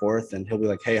back and forth, and he'll be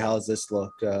like, hey, how's this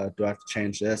look? Do I have to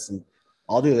change this? And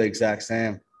I'll do the exact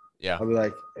same. Yeah. I'll be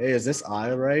like, hey, is this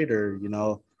eye right? Or,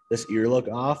 this ear look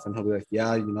off? And he'll be like,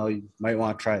 yeah, you might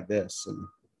want to try this. And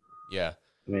yeah,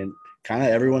 I mean, kind of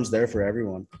everyone's there for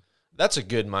everyone. That's a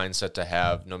good mindset to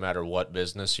have no matter what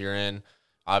business you're in.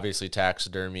 Obviously,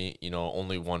 taxidermy,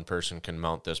 only one person can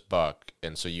mount this buck.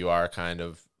 And so you are kind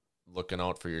of looking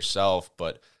out for yourself.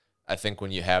 But I think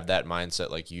when you have that mindset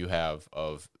like you have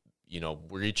of,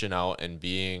 reaching out and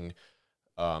being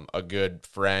a good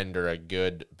friend or a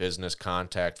good business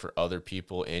contact for other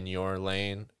people in your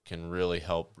lane can really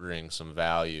help bring some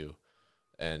value.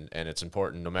 And it's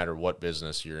important no matter what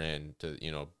business you're in to,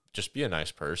 just be a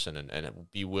nice person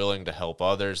and be willing to help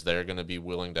others. They're going to be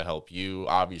willing to help you.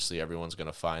 Obviously, everyone's going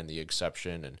to find the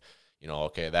exception and,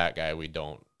 okay, that guy we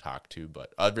don't talk to,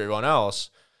 but everyone else,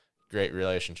 great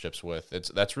relationships with.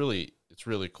 It's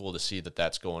really cool to see that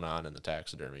that's going on in the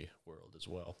taxidermy world as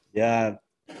well. Yeah.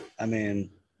 I mean,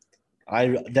 I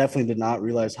definitely did not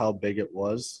realize how big it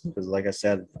was because, like I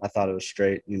said, I thought it was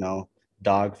straight,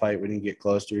 dog fight. We didn't get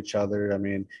close to each other. I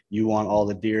mean, you want all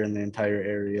the deer in the entire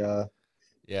area.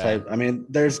 Yeah. I mean,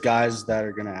 there's guys that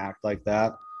are gonna act like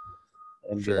that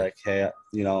and Sure. be like, hey,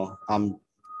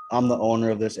 I'm the owner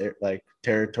of this like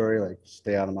territory, like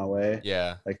stay out of my way.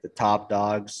 Yeah. Like the top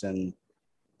dogs. And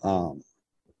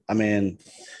I mean,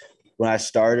 when I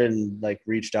started and like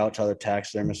reached out to other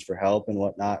taxidermists for help and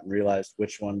whatnot and realized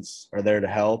which ones are there to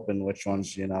help and which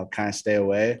ones, kind of stay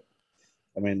away.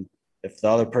 I mean, if the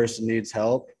other person needs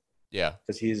help, yeah,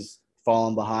 because he's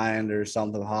fallen behind or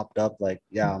something hopped up, like,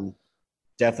 yeah, I'm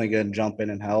definitely going to jump in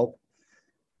and help.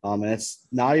 And it's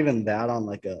not even that on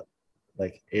like a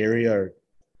area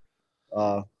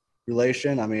or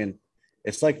relation. I mean,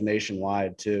 it's like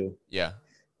nationwide too. Yeah.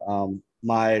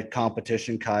 My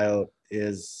competition coyote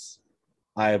is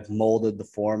I've molded the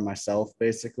form myself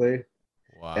basically.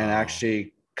 Wow. And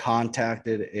actually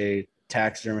contacted a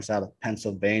taxidermist out of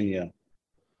Pennsylvania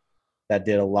that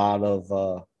did a lot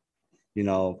of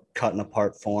cutting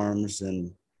apart forms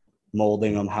and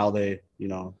molding them how they,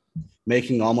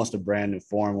 making almost a brand new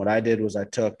form. What I did was I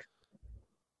took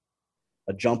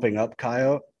a jumping up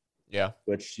coyote, yeah,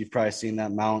 which you've probably seen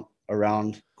that mount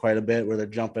around quite a bit where they're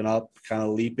jumping up, kind of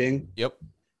leaping. Yep.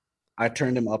 I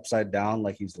turned him upside down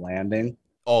like he's landing.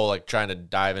 Oh, like trying to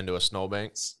dive into a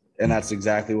snowbank? And that's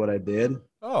exactly what I did.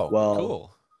 Oh, well,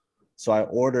 cool. So I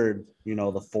ordered,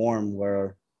 the form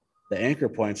where the anchor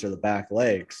points are the back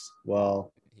legs.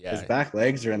 Well, his back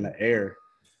legs are in the air.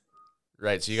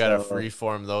 Right. So you got to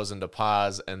freeform those into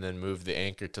paws and then move the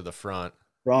anchor to the front.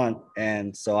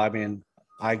 And so, I mean,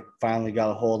 I finally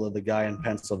got a hold of the guy in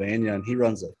Pennsylvania and he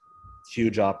runs a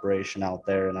huge operation out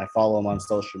there. And I follow him on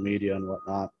social media and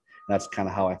whatnot. And that's kind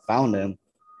of how I found him.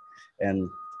 And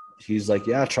he's like,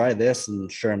 yeah, try this.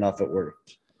 And sure enough, it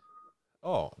worked.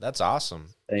 Oh, that's awesome.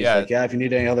 And he's like, yeah, if you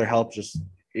need any other help,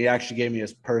 he actually gave me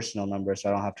his personal number so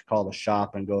I don't have to call the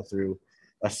shop and go through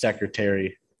a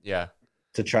secretary. Yeah.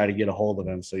 To try to get a hold of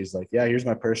him. So he's like, yeah, here's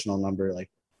my personal number. Like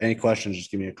any questions,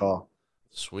 just give me a call.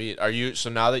 Sweet. So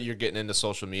now that you're getting into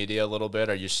social media a little bit,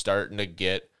 are you starting to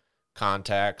get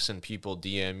contacts and people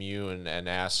DM you and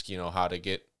ask, how to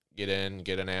get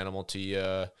an animal to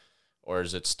you? Or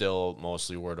is it still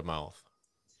mostly word of mouth?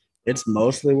 It's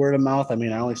mostly word of mouth. I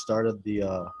mean, I only started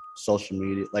the social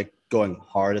media, like going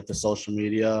hard at the social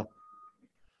media,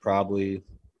 probably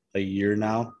a year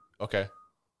now. Okay.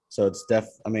 So it's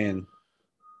I mean,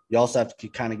 you also have to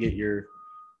kind of get your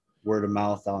word of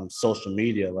mouth on social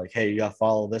media. Like, hey, you got to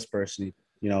follow this person,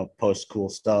 post cool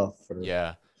stuff or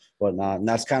whatnot. And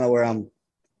that's kind of where I'm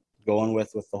going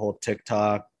with the whole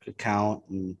TikTok account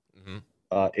and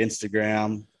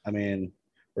Instagram. I mean,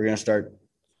 we're going to start,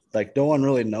 like, no one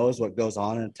really knows what goes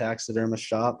on in a taxidermist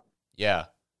shop. Yeah.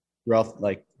 Throughout,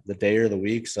 like, the day or the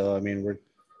week. So, I mean, we're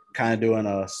kind of doing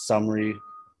a summary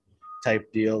type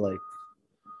deal, like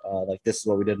this is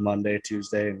what we did Monday,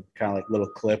 Tuesday, and kind of like little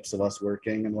clips of us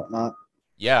working and whatnot.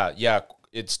 Yeah.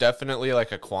 It's definitely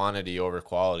like a quantity over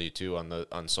quality too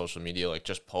on social media. Like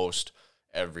just post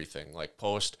everything, like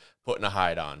post putting a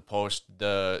hide on, post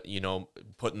the,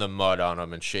 putting the mud on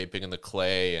them and shaping in the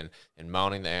clay and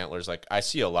mounting the antlers. Like I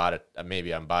see a lot of,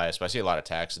 maybe I'm biased, but I see a lot of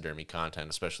taxidermy content,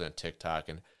 especially on TikTok.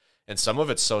 And some of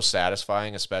it's so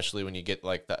satisfying, especially when you get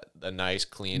like the nice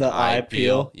clean eye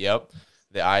peel. Yep.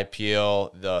 The eye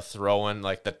peel, the throwing,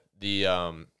 like the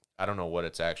I don't know what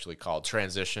it's actually called,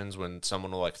 transitions, when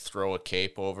someone will like throw a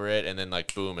cape over it and then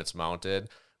like boom, it's mounted.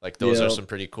 Like those are some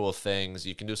pretty cool things.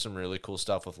 You can do some really cool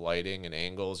stuff with lighting and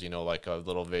angles, like a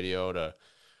little video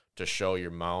to show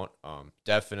your mount.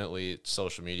 Definitely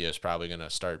social media is probably going to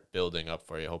start building up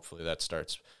for you. Hopefully that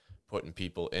starts putting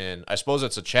people in. I suppose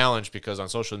it's a challenge because on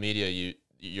social media,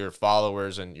 your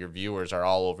followers and your viewers are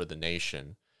all over the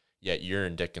nation. Yet you're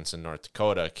in Dickinson, North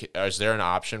Dakota. Is there an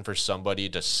option for somebody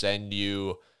to send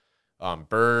you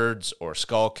birds or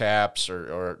skull caps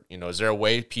or is there a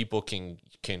way people can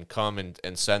come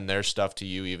and send their stuff to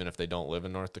you even if they don't live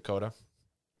in North Dakota?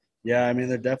 Yeah, I mean,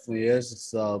 there definitely is.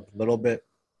 It's a little bit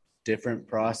different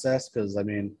process because, I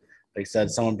mean, like I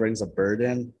said, someone brings a bird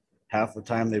in. Half the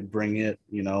time they bring it,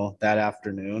 that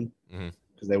afternoon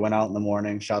because they went out in the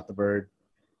morning, shot the bird,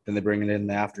 then they bring it in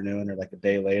the afternoon or like a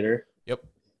day later. Yep.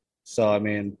 So, I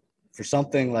mean, for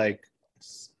something like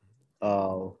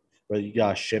but you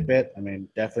gotta ship it. I mean,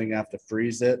 definitely gonna have to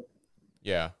freeze it.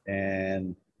 Yeah.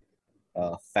 And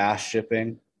fast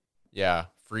shipping. Yeah.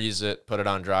 Freeze it, put it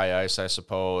on dry ice, I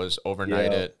suppose,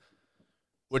 overnight it.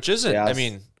 Which isn't, I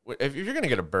mean, if you're going to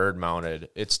get a bird mounted,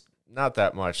 it's not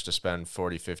that much to spend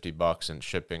 40, $50 in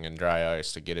shipping and dry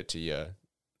ice to get it to you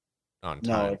on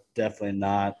time. No, definitely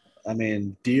not. I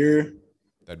mean, deer.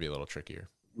 That'd be a little trickier.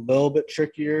 A little bit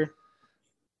trickier.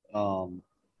 Because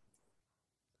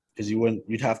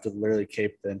you'd have to literally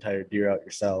cape the entire deer out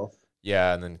yourself.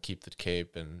 Yeah, and then keep the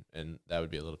cape, and that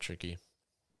would be a little tricky.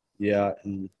 Yeah,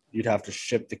 and you'd have to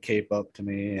ship the cape up to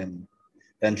me and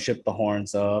then ship the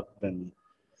horns up, and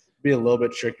be a little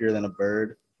bit trickier than a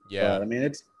bird. Yeah. But I mean,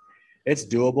 it's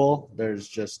doable.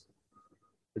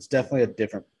 It's definitely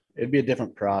it'd be a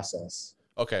different process.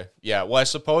 Okay. Yeah. Well, I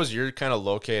suppose you're kind of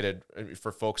located,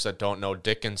 for folks that don't know,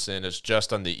 Dickinson is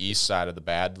just on the east side of the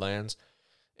Badlands.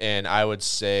 And I would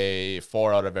say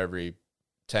 4 out of every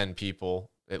 10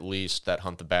 people, at least, that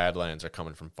hunt the Badlands are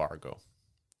coming from Fargo.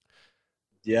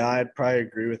 Yeah, I'd probably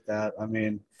agree with that. I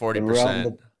mean,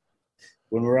 40%.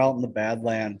 When we're out in the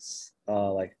Badlands,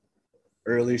 like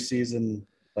early season,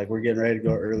 like we're getting ready to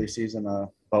go early season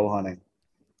bow hunting.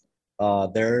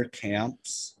 There are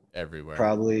camps everywhere.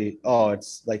 Probably,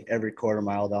 it's like every quarter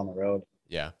mile down the road.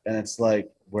 Yeah. And it's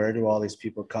like, where do all these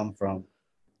people come from?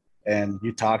 And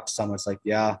you talk to someone, it's like,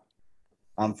 yeah,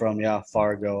 I'm from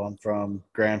Fargo. I'm from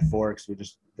Grand Forks.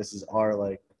 This is our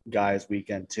like guys'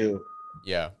 weekend too.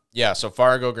 Yeah. Yeah. So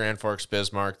Fargo, Grand Forks,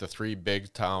 Bismarck, the 3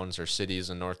 big towns or cities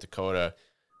in North Dakota.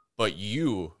 But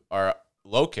you are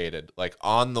located like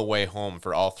on the way home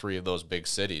for all 3 of those big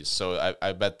cities. So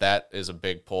I bet that is a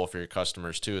big pull for your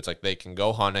customers too. It's like they can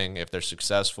go hunting if they're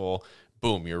successful.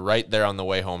 Boom, you're right there on the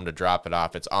way home to drop it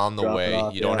off. It's on the way.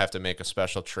 You don't have to make a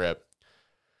special trip.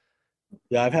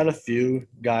 Yeah, I've had a few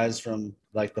guys from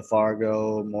like the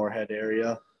Fargo, Moorhead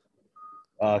area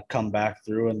come back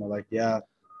through, and they're like, yeah,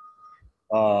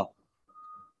 can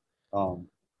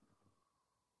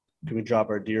we drop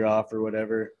our deer off or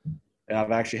whatever? And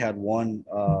I've actually had one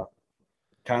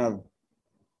kind of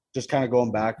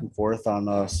going back and forth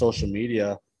on social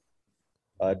media,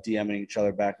 DMing each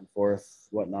other back and forth,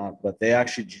 whatnot. But they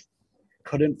actually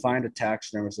couldn't find a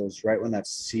taxidermist. It was right when that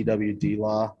CWD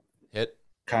law hit.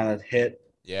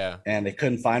 Yeah. And they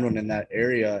couldn't find one in that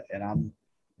area. And I'm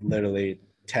literally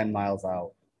 10 miles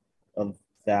out of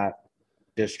that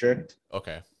district.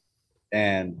 Okay.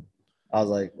 And I was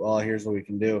like, well, here's what we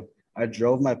can do. I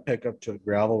drove my pickup to a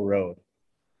gravel road.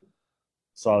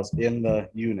 So I was in the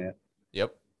unit.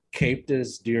 Yep. Caped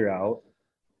his deer out,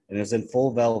 and it was in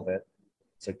full velvet.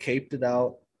 So caped it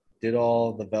out, did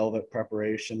all the velvet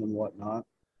preparation and whatnot,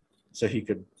 so he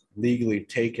could legally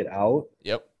take it out.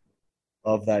 Yep.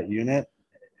 Of that unit.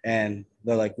 And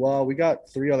they're like, well, we got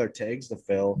 3 other tags to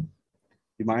fill.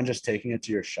 You mind just taking it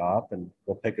to your shop and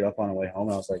we'll pick it up on the way home?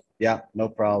 And I was like, yeah, no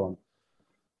problem.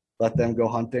 Let them go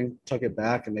hunting, took it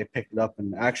back, and they picked it up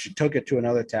and actually took it to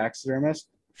another taxidermist.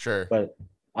 Sure. But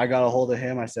I got a hold of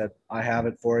him. I said, I have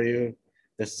it for you.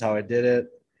 This is how I did it.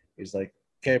 He's like,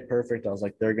 okay, perfect. I was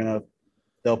like,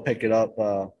 they'll pick it up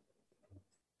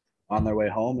on their way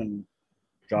home and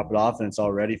drop it off, and it's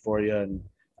all ready for you. And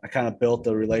I kind of built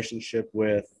a relationship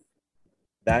with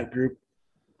that group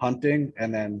hunting,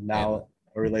 and then now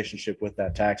a relationship with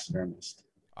that taxidermist.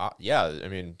 Yeah, I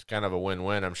mean, kind of a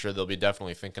win-win. I'm sure they'll be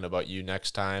definitely thinking about you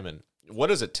next time. And what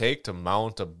does it take to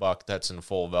mount a buck that's in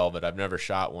full velvet? I've never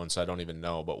shot one, so I don't even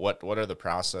know. But what are the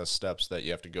process steps that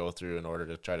you have to go through in order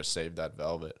to try to save that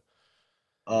velvet?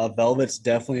 Velvet's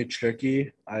definitely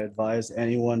tricky. I advise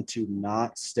anyone to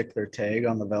not stick their tag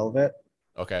on the velvet.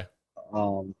 Okay.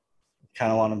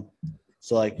 Kind of want them.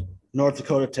 So like North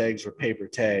Dakota tags were paper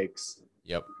tags.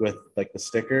 Yep. With like the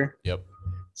sticker. Yep.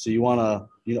 So you want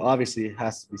to, obviously it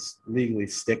has to be legally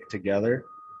stick together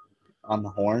on the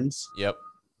horns. Yep.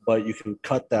 But you can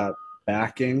cut that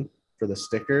backing for the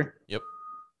sticker. Yep.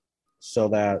 So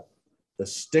that the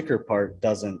sticker part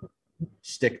doesn't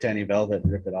stick to any velvet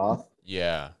and rip it off.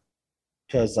 Yeah.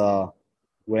 Because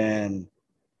when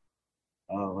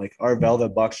like our velvet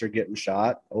bucks are getting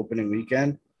shot opening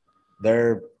weekend,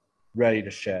 they're ready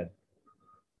to shed.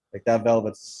 Like that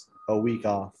velvet's a week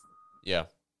off. Yeah.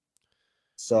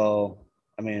 So,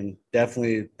 I mean,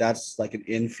 definitely that's like an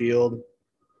infield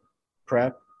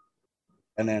prep,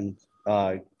 and then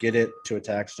get it to a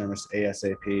taxidermist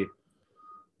ASAP.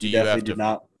 Do you have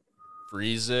to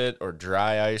freeze it or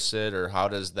dry ice it, or how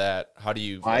do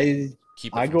you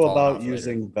keep it I go about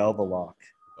using Velvelock.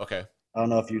 Okay. I don't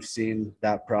know if you've seen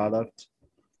that product.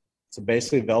 So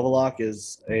basically Velvelock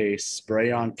is a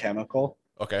spray on chemical.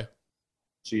 Okay.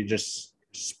 So you just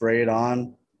spray it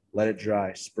on, let it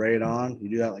dry, spray it on. You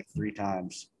do that like 3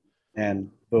 times, and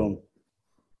boom,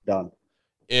 done.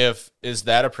 Is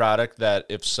that a product that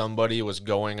if somebody was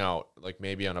going out, like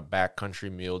maybe on a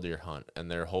backcountry mule deer hunt, and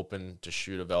they're hoping to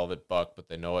shoot a velvet buck, but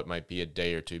they know it might be a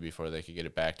day or two before they could get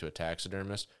it back to a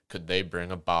taxidermist, could they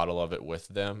bring a bottle of it with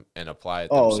them and apply it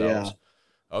themselves?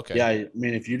 Yeah. Okay. Yeah, I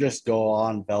mean, if you just go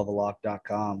on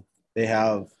velvetlock.com, they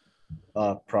have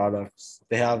products.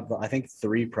 They have, I think,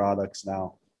 3 products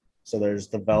now. So there's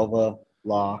the Velva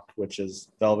Lock, which is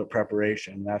velvet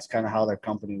preparation. That's kind of how their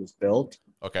company was built.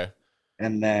 Okay.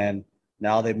 And then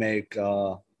now they make,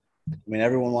 I mean,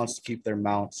 everyone wants to keep their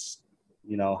mounts,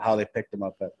 you know, how they picked them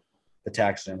up at the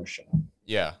taxidermist shop.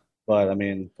 Yeah. But I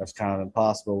mean, that's kind of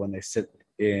impossible when they sit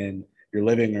in your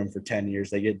living room for 10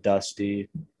 years. They get dusty,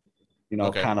 you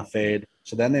know, kind of fade.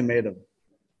 So then they made I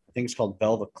think it's called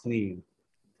Velva Clean.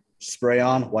 Spray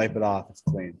on, wipe it off, it's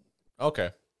clean. Okay.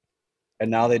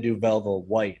 And now they do Velva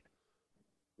White,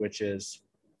 which is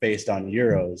based on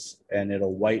Euros, and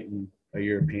it'll whiten a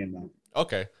European mount.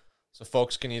 Okay. So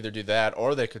folks can either do that,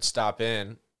 or they could stop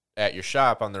in at your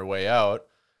shop on their way out.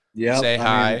 Yeah. Say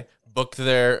hi, book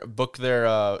their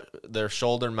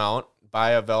shoulder mount,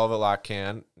 buy a Velvet Lock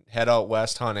can, head out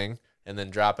west hunting, and then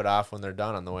drop it off when they're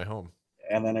done on the way home.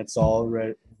 And then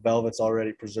velvet's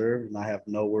already preserved, and I have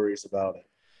no worries about it.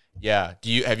 Yeah.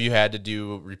 Have you had to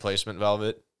do replacement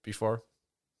velvet before?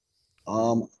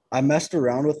 I messed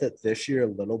around with it this year a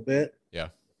little bit. Yeah.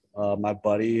 My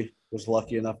buddy was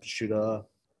lucky enough to shoot a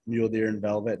mule deer in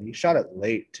velvet, and he shot it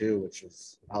late too, which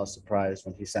I was surprised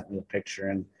when he sent me a picture.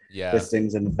 And this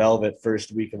thing's in velvet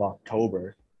first week of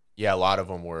October. Yeah, a lot of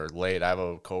them were late. I have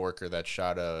a coworker that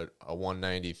shot a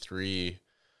 193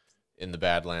 in the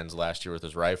Badlands last year with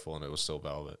his rifle, and it was still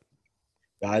velvet.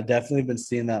 I've definitely been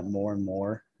seeing that more and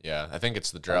more. Yeah, I think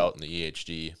it's the drought and the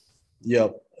EHD.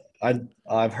 Yep.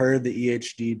 I've heard the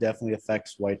EHD definitely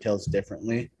affects whitetails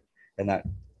differently, and that's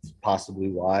possibly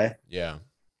why. Yeah.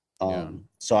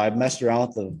 So I've messed around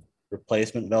with the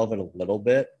replacement velvet a little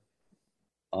bit.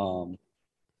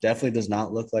 Definitely does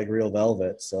not look like real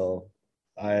velvet. So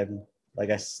I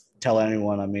tell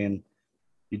anyone, I mean,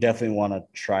 you definitely want to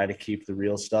try to keep the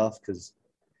real stuff, because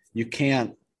you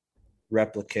can't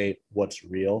replicate what's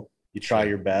real. You try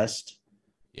your best.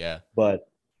 Yeah. But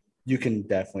you can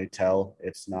definitely tell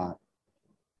it's not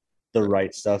the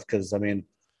right stuff, because I mean,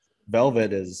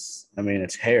 velvet is, I mean,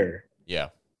 it's hair. Yeah.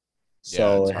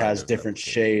 So it has different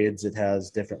shades, it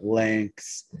has different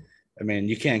lengths. I mean,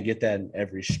 you can't get that in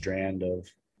every strand of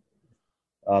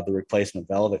the replacement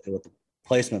velvet, because what the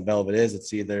replacement velvet is,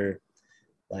 it's either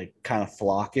like kind of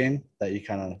flocking that you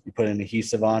put an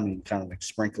adhesive on and you kind of like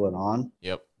sprinkle it on.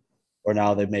 Yep. Or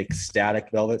now they make static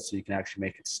velvet, so you can actually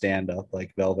make it stand up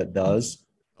like velvet does.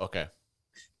 Okay.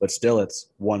 But still,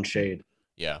 it's one shade.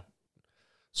 Yeah.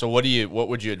 So what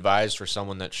would you advise for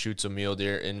someone that shoots a mule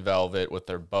deer in velvet with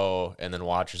their bow and then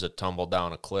watches it tumble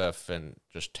down a cliff and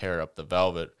just tear up the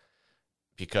velvet?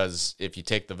 Because if you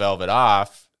take the velvet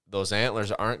off, those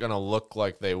antlers aren't going to look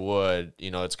like they would.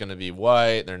 You know, it's going to be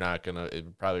white. They're not going to,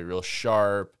 probably real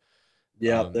sharp.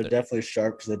 Yeah, they're definitely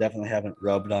sharp because they definitely haven't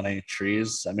rubbed on any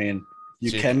trees. I mean,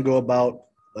 you can go about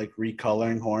like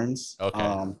recoloring horns.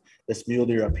 Okay. This mule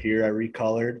deer up here, I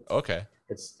recolored. Okay.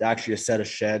 It's actually a set of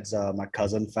sheds my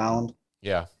cousin found.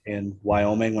 Yeah. In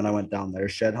Wyoming when I went down there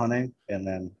shed hunting, and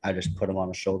then I just put them on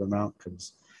a shoulder mount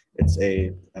because it's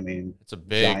a big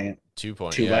giant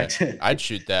 2-point. 2x2. I'd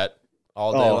shoot that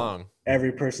all day long.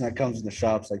 Every person that comes in the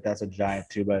shop's like, that's a giant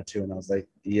 2x2, and I was like,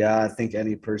 yeah, I think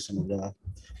any person would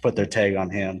put their tag on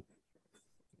him.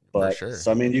 But for sure.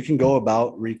 So I mean, you can go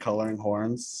about recoloring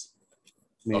horns.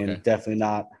 I mean, definitely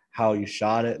not how you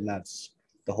shot it, and that's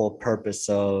the whole purpose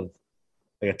of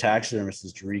like a taxidermist,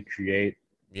 is to recreate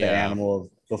the animal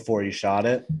before you shot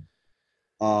it.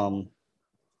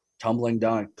 Tumbling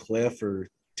down a cliff or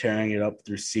tearing it up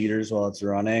through cedars while it's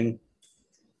running,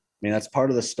 I mean, that's part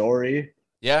of the story.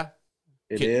 Yeah,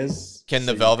 it is. Can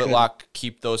the velvet lock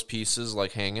keep those pieces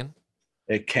like hanging?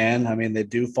 It can. I mean, they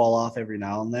do fall off every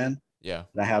now and then. Yeah.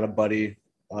 And I had a buddy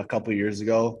a couple years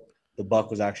ago. The buck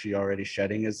was actually already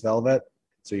shedding his velvet,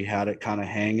 so he had it kind of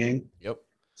hanging. Yep.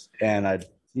 And I,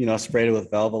 sprayed it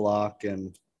with velvet lock,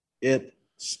 and it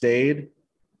stayed.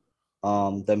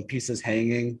 Them pieces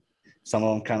hanging, some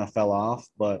of them kind of fell off,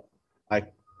 but I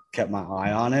kept my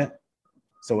eye on it.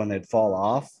 So when they'd fall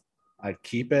off, I'd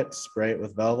keep it, spray it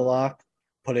with velvet lock,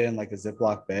 put it in like a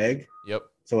Ziploc bag. Yep.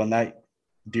 So when that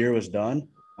deer was done,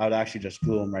 I would actually just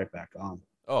glue them right back on.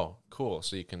 Oh, cool.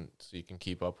 So you can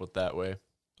keep up with that way.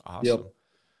 Awesome. Yep.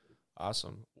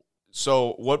 Awesome.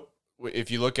 So what, if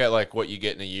you look at like what you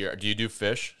get in a year, do you do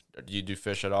fish? Do you do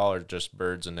fish at all or just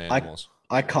birds and animals?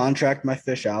 I contract my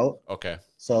fish out. Okay.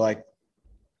 So like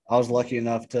I was lucky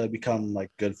enough to become like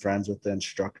good friends with the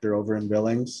instructor over in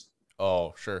Billings.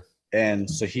 Oh, sure. And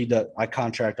so I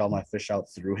contract all my fish out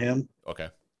through him. Okay.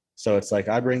 So it's like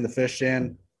I bring the fish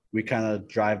in, we kind of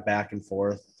drive back and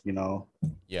forth,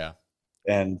 Yeah.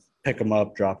 and pick them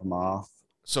up, drop them off.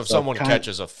 So if someone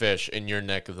catches a fish in your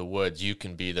neck of the woods, you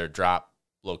can be their drop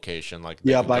location. Like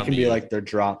I can be like their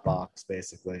drop box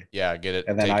basically. Yeah, get it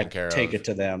and then I care take of. it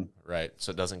to them. Right,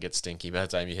 so it doesn't get stinky by the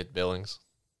time you hit Billings.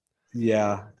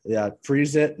 Yeah,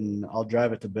 freeze it and I'll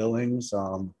drive it to Billings.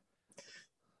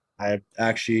 I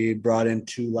actually brought in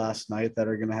 2 last night that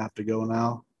are gonna have to go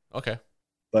now. Okay.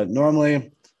 But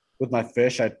normally with my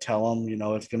fish, I tell them,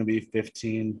 it's gonna be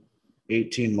 15,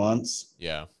 18 months.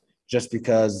 Yeah. Just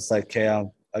because it's like, okay,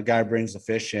 a guy brings the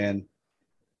fish in,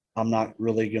 I'm not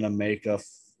really gonna make a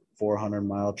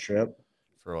 400-mile trip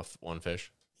for one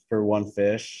fish. For one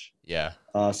fish. Yeah.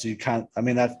 So you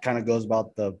that kind of goes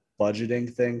about the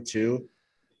budgeting thing too,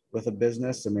 with a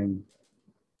business. I mean,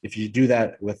 if you do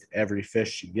that with every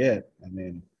fish you get,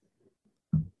 you're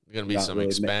gonna be some really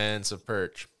expensive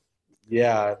perch.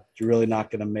 Yeah, you're really not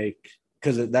gonna make,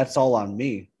 because that's all on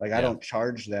me. Like I don't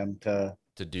charge them to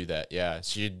do that. Yeah.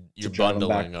 So you're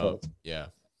bundling up. Yeah.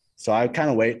 So I kind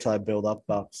of wait till I build up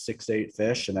about 6 to 8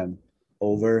 fish and then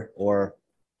or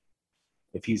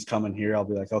if he's coming here, I'll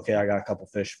be like, okay, I got a couple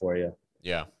fish for you.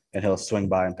 Yeah. And he'll swing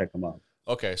by and pick them up.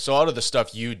 Okay. So out of the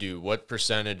stuff you do, what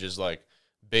percentage is like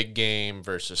big game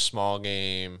versus small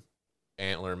game,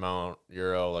 antler mount,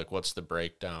 Euro? Like what's the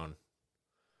breakdown?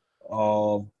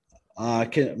 Like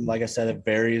I said, it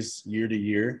varies year to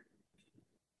year.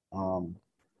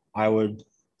 I would,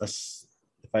 if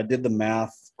I did the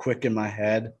math quick in my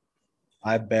head,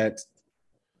 I bet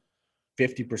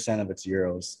 50% of it's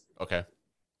Euros. Okay.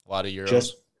 A lot of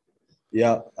Euros.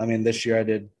 This year I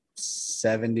did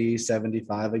 70,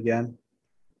 75 again.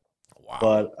 Wow.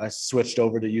 But I switched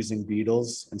over to using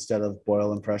beetles instead of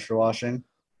boil and pressure washing.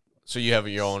 So you have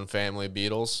your own family of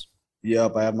beetles?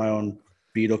 Yep, I have my own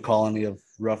beetle colony of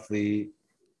roughly,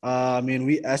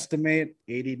 we estimate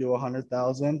 80 to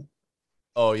 100,000.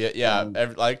 Oh, yeah.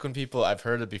 Like when people, I've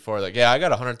heard it before, like, yeah, I got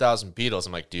 100,000 beetles.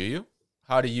 I'm like, do you?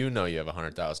 How do you know you have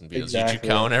 100,000 beetles? Exactly. Did you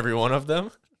count every one of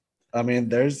them?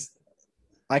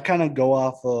 I kind of go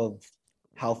off of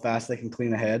how fast they can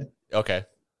clean a head. Okay.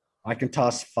 I can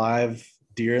toss 5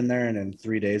 deer in there and in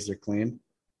 3 days they're clean.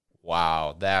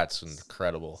 Wow, that's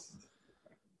incredible.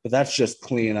 But that's just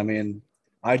clean.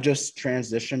 I just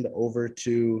transitioned over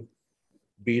to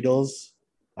beetles.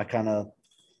 I kind of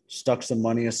stuck some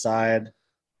money aside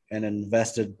and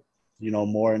invested,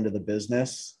 more into the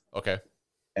business. Okay.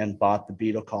 And bought the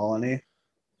beetle colony.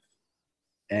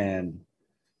 And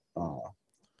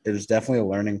it was definitely a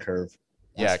learning curve.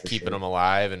 Yeah, keeping them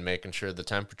alive and making sure the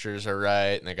temperatures are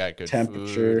right and they got good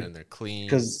food and they're clean.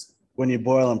 Because when you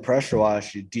boil and pressure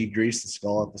wash, you degrease the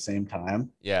skull at the same time.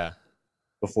 Yeah.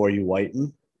 Before you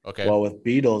whiten. Okay. Well, with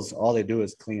beetles, all they do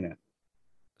is clean it.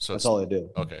 So that's all they do.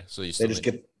 Okay. So they just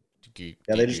get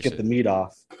the meat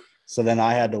off. So then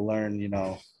I had to learn,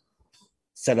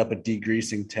 set up a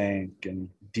degreasing tank and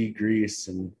degrease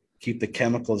and keep the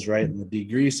chemicals right in the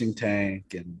degreasing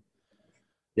tank. And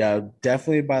yeah,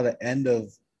 definitely by the end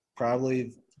of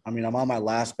probably, I'm on my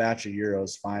last batch of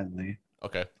Euros finally.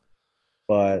 Okay.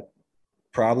 But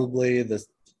probably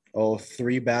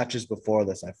 3 batches before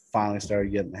this, I finally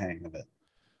started getting the hang of it.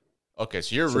 Okay,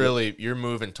 so you're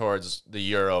moving towards the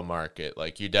Euro market.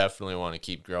 Like you definitely want to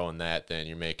keep growing that. Then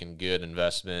you're making good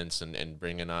investments and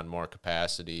bringing on more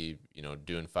capacity.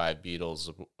 Doing 5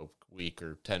 beetles a week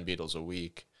or 10 beetles a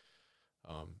week.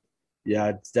 Yeah,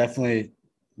 it's definitely.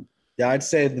 Yeah, I'd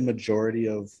say the majority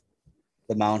of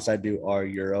the mounts I do are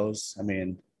Euros.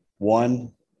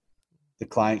 One, the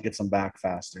client gets them back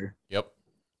faster. Yep.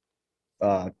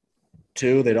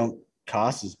 2, they don't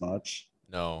cost as much.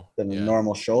 No. Than a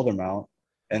normal shoulder mount.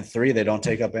 And 3, they don't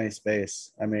take up any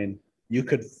space. You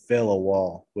could fill a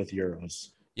wall with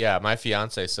Euros. Yeah, my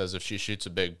fiance says if she shoots a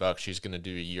big buck, she's going to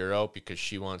do a Euro because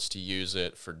she wants to use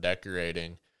it for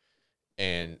decorating.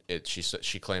 And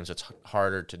she claims it's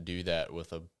harder to do that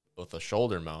with a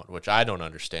shoulder mount, which I don't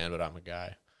understand, but I'm a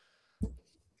guy.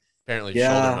 Apparently,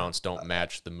 shoulder mounts don't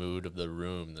match the mood of the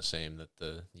room the same that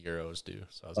the Euros do.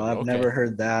 So I was like, I've never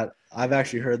heard that. I've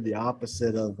actually heard the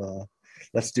opposite of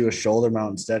let's do a shoulder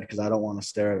mount instead because I don't want to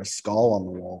stare at a skull on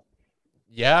the wall.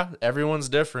 Yeah, everyone's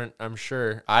different, I'm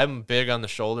sure. I'm big on the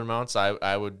shoulder mounts.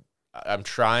 I'm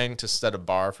trying to set a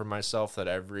bar for myself that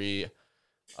everything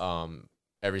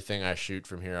I shoot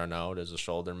from here on out is a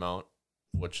shoulder mount,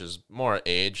 which is more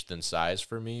age than size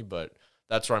for me, but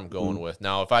That's where I'm going with.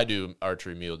 Now, if I do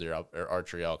archery mule deer or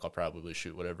archery elk, I'll probably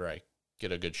shoot whatever I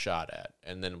get a good shot at,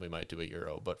 and then we might do a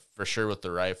euro. But for sure with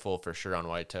the rifle, for sure on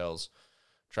whitetails,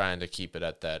 trying to keep it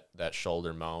at that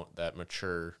shoulder mount, that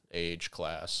mature age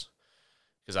class,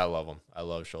 because I love them. I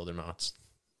love shoulder mounts.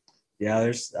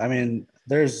 Yeah,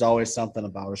 there's always something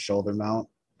about a shoulder mount.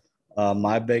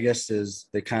 My biggest is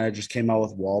they kind of just came out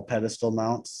with wall pedestal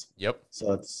mounts. Yep.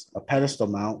 So it's a pedestal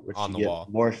mount, which on you the get wall.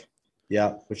 more.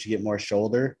 Yeah, which you get more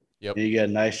shoulder. Yep. And you get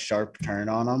a nice sharp turn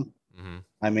on them. Mm-hmm.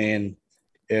 I mean,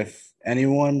 if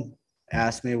anyone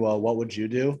asked me, well, what would you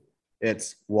do?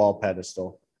 It's wall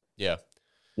pedestal. Yeah.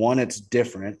 One, it's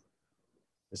different.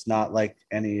 It's not like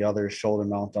any other shoulder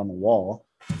mount on the wall.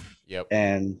 Yep.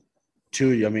 And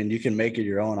two, I mean, you can make it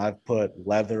your own. I've put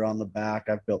leather on the back.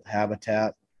 I've built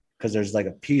habitat because there's like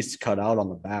a piece cut out on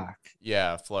the back.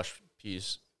 Yeah, flush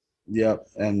piece. Yep.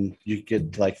 And you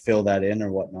could like fill that in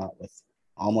or whatnot with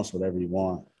almost whatever you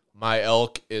want. My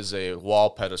elk is a wall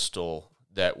pedestal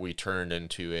that we turned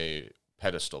into a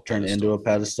pedestal. Turned into a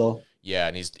pedestal? Yeah,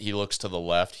 and he looks to the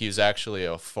left. He was actually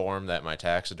a form that my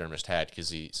taxidermist had because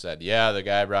he said, yeah, the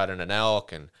guy brought in an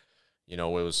elk, and, you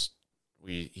know,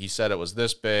 he said it was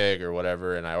this big or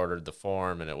whatever, and I ordered the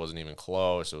form, and it wasn't even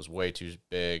close. It was way too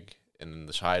big, and then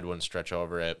the hide wouldn't stretch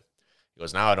over it. He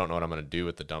goes, now I don't know what I'm going to do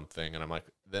with the dumb thing. And I'm like,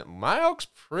 my elk's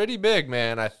pretty big,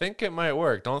 man. I think it might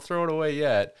work. Don't throw it away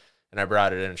yet. And I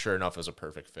brought it in, and sure enough, it was a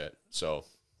perfect fit. So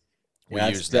we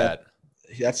used that.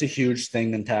 That's a huge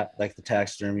thing in like the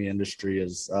taxidermy industry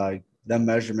is the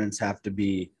measurements have to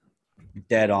be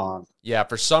dead on. Yeah,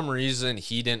 for some reason,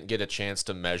 he didn't get a chance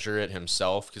to measure it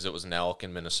himself because it was an elk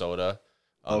in Minnesota.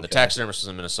 The taxidermist was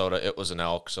in Minnesota. It was an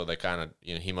elk, so they kind of,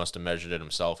 he must have measured it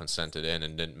himself and sent it in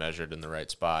and didn't measure it in the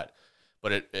right spot.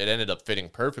 But it ended up fitting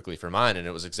perfectly for mine, and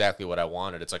it was exactly what I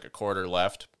wanted. It's like a quarter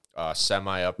left,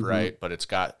 semi-upright, but it's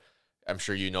got, I'm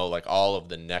sure like all of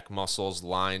the neck muscles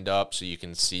lined up so you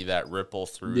can see that ripple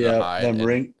through the hide.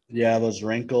 Those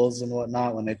wrinkles and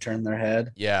whatnot when they turn their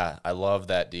head. Yeah, I love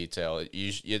that detail.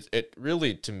 It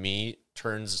really, to me,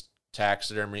 turns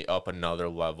taxidermy up another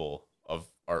level of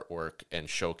artwork and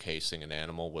showcasing an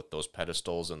animal with those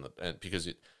pedestals and because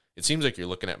it seems like you're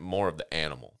looking at more of the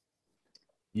animal.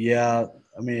 Yeah,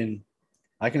 I mean,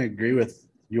 I can agree with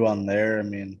you on there. I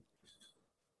mean,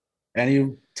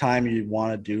 any time you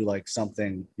want to do like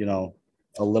something, a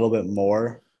little bit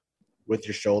more with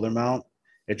your shoulder mount,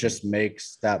 it just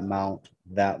makes that mount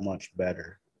that much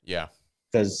better. Yeah.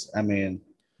 Because, I mean,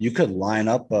 you could line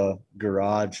up a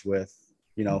garage with,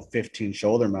 15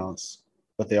 shoulder mounts,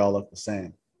 but they all look the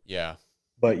same. Yeah.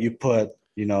 But you put,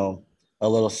 a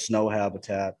little snow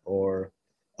habitat or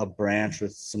a branch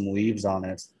with some leaves on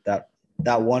it,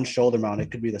 that one shoulder mount, it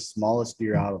could be the smallest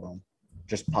deer out of them,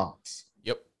 just pops.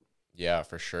 Yep. Yeah,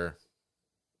 for sure.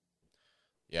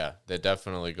 Yeah, they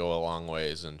definitely go a long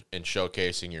ways in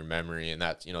showcasing your memory, and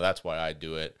that's why I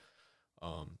do it.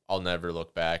 I'll never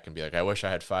look back and be like, I wish I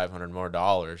had $500 more,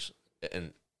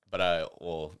 but I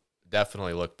will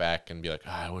definitely look back and be like,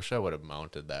 I wish I would have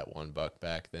mounted that $1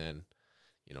 back then.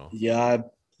 Yeah,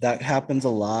 that happens a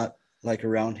lot, like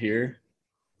around here.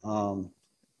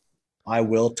 I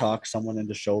will talk someone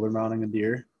into shoulder mounting a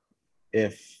deer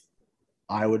if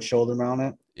I would shoulder mount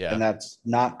it. Yeah. And that's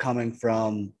not coming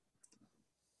from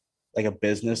like a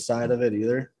business side of it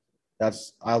either.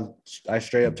 I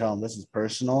straight up tell them this is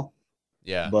personal.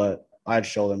 Yeah. But I'd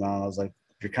shoulder mount. I was like,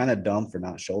 you're kind of dumb for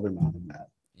not shoulder mounting that.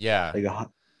 Yeah. Like I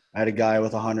had a guy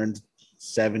with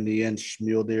 170-inch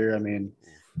mule deer. I mean,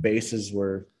 bases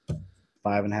were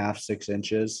 5.5, 6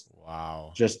 inches.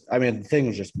 Wow. The thing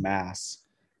was just mass.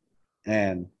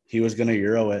 And he was going to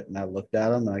euro it. And I looked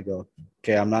at him and I go,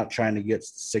 okay, I'm not trying to get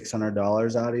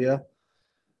 $600 out of you,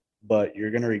 but you're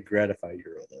going to regret if I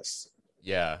euro this.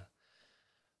 Yeah.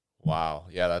 Wow.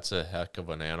 Yeah, that's a heck of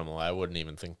an animal. I wouldn't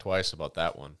even think twice about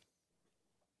that one.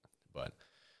 But,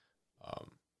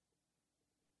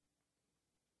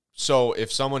 so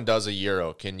if someone does a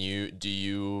euro, do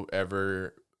you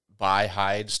ever buy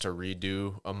hides to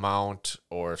redo a mount,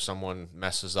 or if someone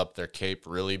messes up their cape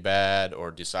really bad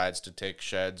or decides to take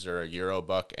sheds or a euro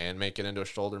buck and make it into a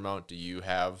shoulder mount, do you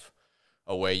have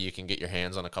a way you can get your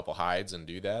hands on a couple hides and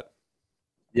do that?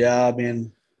 Yeah, I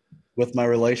mean, with my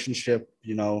relationship,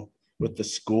 with the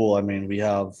school, they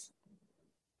have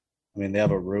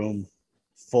a room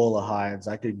full of hides.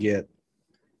 I could get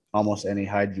almost any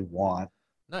hide you want.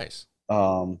 Nice.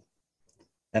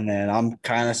 And then I'm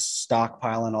kind of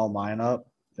stockpiling all mine up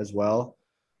as well.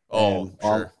 Oh,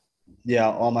 sure.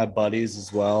 All my buddies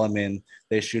as well.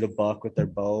 They shoot a buck with their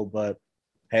bow, but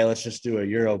hey, let's just do a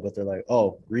euro. But they're like,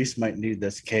 oh, Reece might need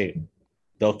this cape.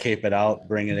 They'll cape it out,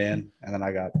 bring it in, and then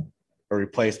I got a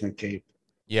replacement cape.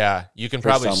 Yeah, you can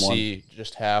probably see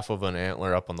just half of an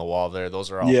antler up on the wall there.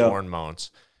 Those are all horn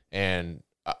mounts. And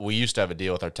we used to have a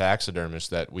deal with our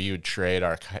taxidermist that we would trade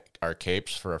our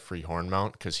capes for a free horn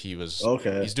mount because he's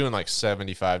doing like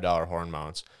 $75 horn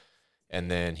mounts. And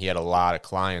then he had a lot of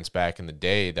clients back in the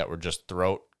day that were just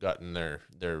throat gutting their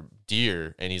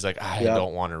deer. And he's like, I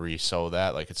don't want to resew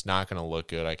that. Like, it's not going to look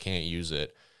good. I can't use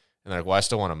it. And they're like, well, I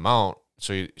still want to mount.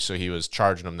 So he was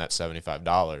charging them that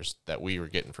 $75 that we were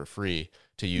getting for free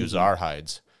to use our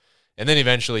hides. And then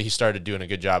eventually he started doing a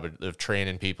good job of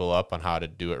training people up on how to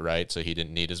do it right, so he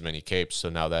didn't need as many capes. So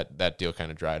now that deal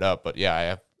kind of dried up. But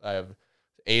yeah, I have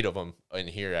 8 of them in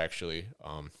here actually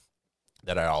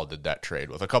that I all did that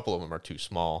trade with. A couple of them are too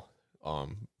small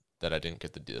that I didn't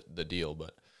get the deal,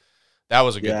 but that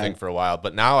was a good thing for a while.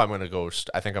 But now I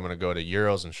think I'm going to go to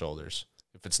Euros and shoulders.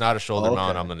 If it's not a shoulder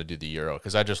mount, I'm going to do the Euro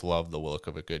because I just love the look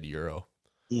of a good Euro.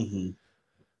 Mm-hmm.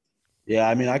 Yeah,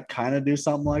 I mean, I kind of do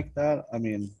something like that. I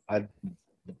mean,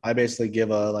 I basically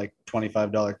give a like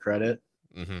 $25 credit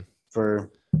for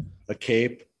a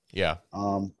cape. Yeah.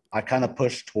 I kind of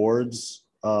push towards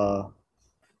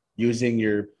using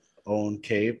your own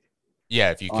cape.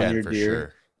 Yeah, if you can, for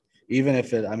sure. Even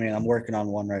if I'm working on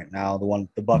one right now.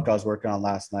 The buck I was working on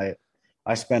last night,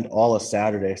 I spent all of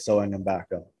Saturday sewing them back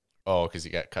up. Oh, because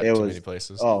you got cut too many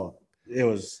places. Oh, it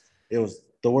was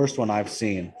the worst one I've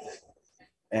seen.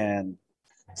 And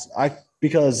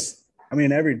because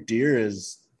every deer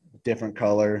is different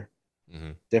color,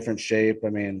 different shape. I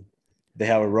mean, they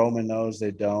have a Roman nose,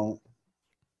 they don't.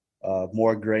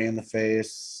 More gray in the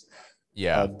face.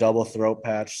 Yeah. Double throat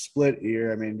patch, split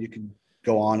ear. I mean, you can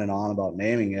go on and on about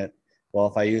naming it. Well,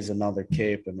 if I use another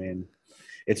cape,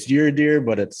 it's your deer,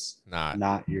 but it's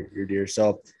not your deer.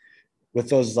 So with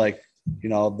those, like, the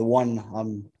one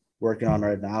I'm working on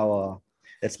right now,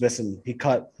 it's missing. He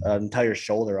cut an entire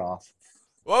shoulder off.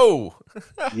 Whoa.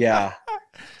 Yeah.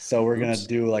 So we're going to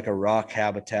do like a rock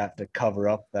habitat to cover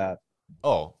up that.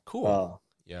 Oh, cool.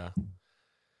 Yeah.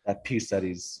 That piece that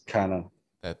he's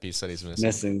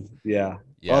missing. Yeah.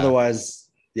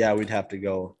 Otherwise, we'd have to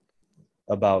go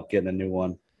about getting a new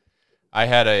one. I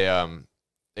had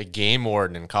a game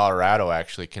warden in Colorado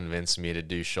actually convinced me to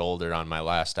do shoulder on my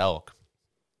last elk.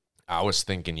 I was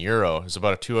thinking Euro. It's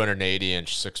about a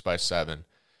 280-inch 6x7.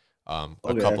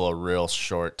 A couple of real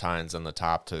short tines on the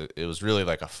top. It was really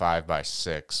like a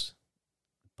 5x6,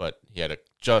 but he had a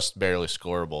just barely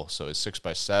scoreable, so it's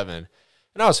 6x7.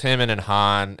 And I was hemming and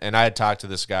hawing, and I had talked to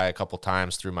this guy a couple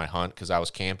times through my hunt because I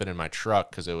was camping in my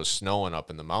truck because it was snowing up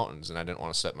in the mountains, and I didn't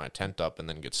want to set my tent up and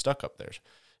then get stuck up there.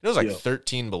 It was like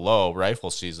 13 below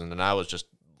rifle season, and I was just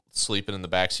sleeping in the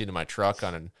backseat of my truck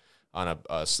on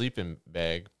a sleeping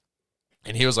bag.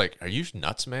 And he was like, "Are you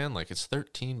nuts, man? Like, it's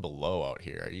 13 below out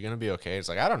here. Are you going to be okay?" It's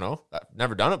like, I don't know. I've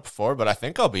never done it before, but I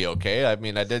think I'll be okay. I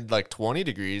mean, I did like 20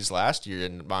 degrees last year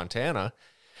in Montana.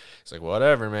 It's like,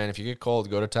 whatever, man. If you get cold,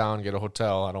 go to town, get a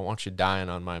hotel. I don't want you dying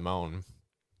on my mountain.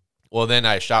 Well, then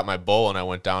I shot my bull, and I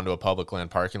went down to a public land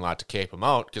parking lot to cape him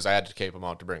out because I had to cape him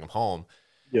out to bring him home.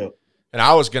 Yep. And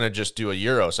I was going to just do a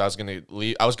Euro, so I was going to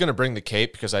leave. I was going to bring the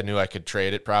cape because I knew I could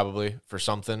trade it probably for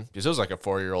something because it was like a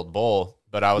 4-year-old bull.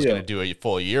 But I was going to do a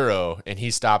full Euro, and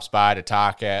he stops by to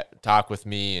talk with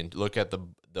me and look at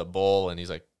the bull, and he's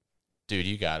like, "Dude,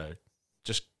 you gotta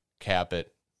just cap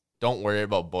it. Don't worry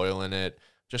about boiling it.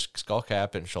 Just skull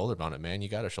cap it and shoulder mount it, man. You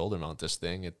got to shoulder mount this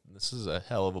thing. This is a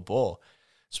hell of a bull,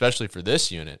 especially for this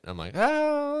unit." I'm like,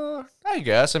 "Oh, I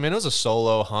guess. I mean, it was a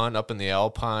solo hunt up in the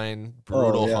Alpine,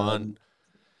 brutal hunt."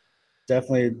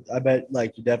 Definitely, I bet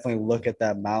like you definitely look at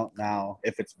that mount now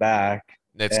if it's back.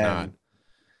 It's not.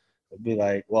 It'd be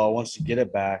like, well, once you get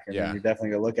it back, and then you're definitely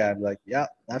gonna look at it and be like, yeah,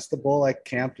 that's the bull I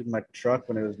camped in my truck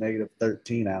when it was negative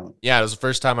 13 out. Yeah, it was the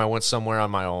first time I went somewhere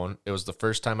on my own. It was the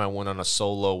first time I went on a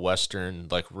solo Western,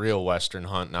 like real Western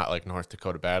hunt, not like North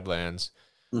Dakota Badlands.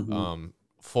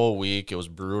 Full week. It was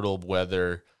brutal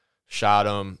weather. Shot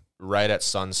them right at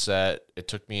sunset. It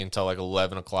took me until like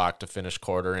 11 o'clock to finish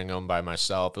quartering them by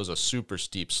myself. It was a super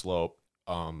steep slope.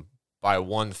 By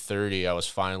 1:30, I was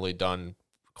finally done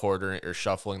quartering or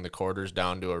shuffling the quarters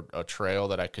down to a trail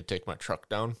that I could take my truck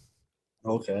down.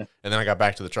 Okay. And then I got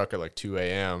back to the truck at like 2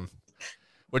 a.m.,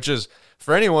 which is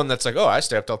for anyone that's like, "Oh, I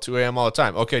stay up till 2 a.m. all the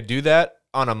time." Okay, do that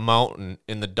on a mountain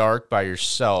in the dark by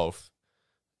yourself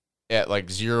at like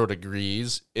 0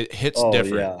 degrees. It hits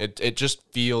different. Yeah. It just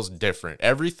feels different.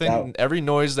 Everything, every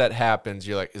noise that happens,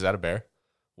 you're like, "Is that a bear?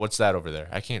 What's that over there?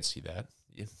 I can't see that."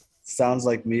 Yeah. Sounds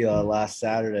like me last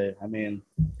Saturday. I mean,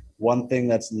 one thing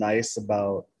that's nice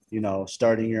about,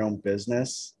 starting your own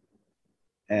business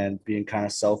and being kind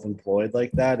of self-employed like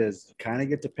that is you kind of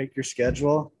get to pick your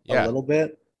schedule a little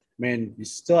bit. mean, you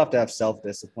still have to have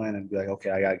self-discipline and be like, okay,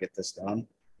 I got to get this done.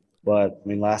 But I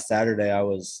mean, last Saturday I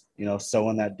was,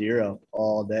 sewing that deer up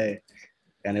all day,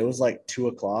 and it was like 2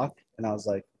 o'clock, and I was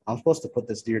like, I'm supposed to put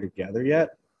this deer together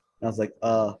yet? And I was like,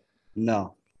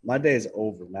 no, my day is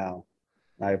over now.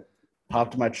 I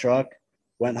hopped in my truck,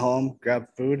 went home,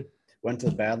 grabbed food, went to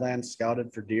the Badlands,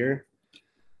 scouted for deer,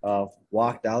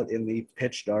 walked out in the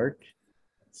pitch dark.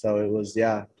 So it was,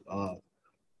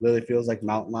 really feels like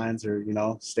mountain lions are,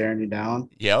 staring you down.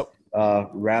 Yep.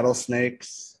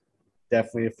 Rattlesnakes,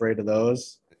 definitely afraid of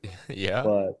those. Yeah.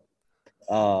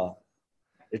 But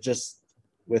it just,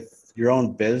 with your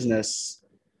own business,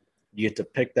 you get to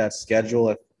pick that schedule.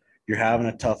 If you're having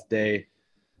a tough day,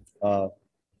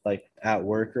 like at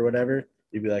work or whatever,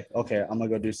 you'd be like, okay, I'm gonna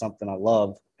go do something I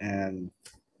love and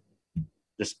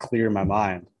just clear my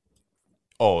mind.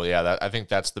 Oh yeah, I think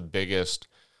that's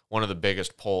one of the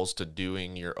biggest pulls to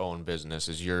doing your own business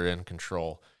is you're in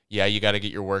control. Yeah, you got to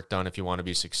get your work done if you want to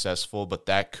be successful, but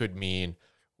that could mean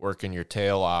working your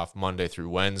tail off Monday through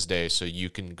Wednesday so you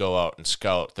can go out and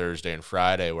scout Thursday and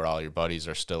Friday where all your buddies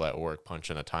are still at work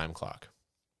punching a time clock.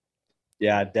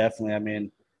 Yeah, definitely. I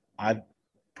mean, I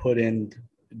put in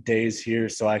days here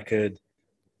so I could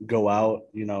go out,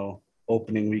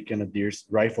 opening weekend of deer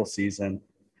rifle season,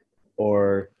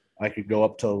 or I could go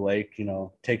up to the lake,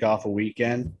 take off a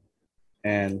weekend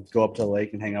and go up to the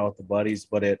lake and hang out with the buddies.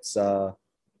 But it's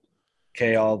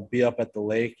okay, I'll be up at the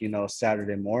lake,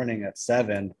 Saturday morning at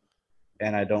 7,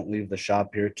 and I don't leave the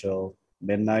shop here till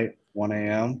midnight, 1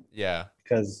 a.m. Yeah.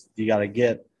 Because you got to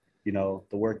get, the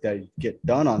work that you get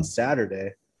done on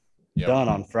Saturday done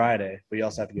on Friday, but you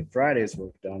also have to get Friday's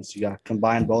work done. So you got to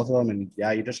combine both of them, and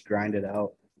you just grind it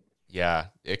out. Yeah,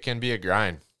 it can be a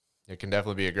grind. It can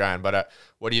definitely be a grind. But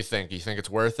what do you think? Do you think it's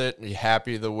worth it? Are you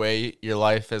happy the way your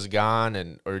life has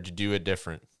gone, or did you do it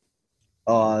different?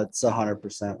 Oh, it's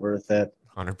 100% worth it.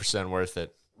 100% worth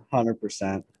it.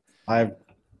 100%. I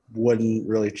wouldn't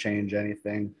really change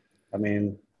anything. I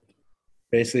mean,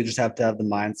 basically just have to have the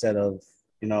mindset of,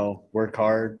 work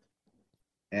hard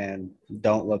and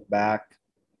don't look back.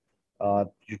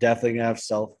 You're definitely gonna have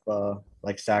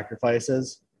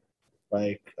sacrifices.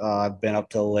 I've been up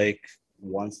to the lake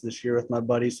once this year with my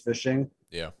buddies fishing.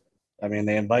 Yeah. I mean,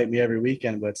 they invite me every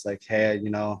weekend, but it's like, hey,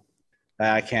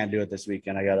 I can't do it this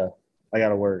weekend. I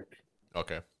gotta work.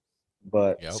 Okay.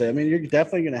 But so I mean, you're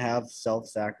definitely gonna have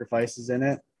self-sacrifices in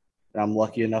it. And I'm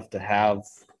lucky enough to have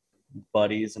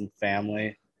buddies and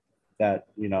family that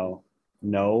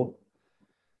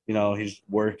he's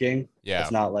working. Yeah.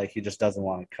 It's not like he just doesn't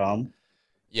want to come.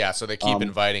 Yeah, so they keep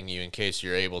inviting you in case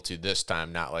you're able to this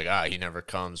time, not like, he never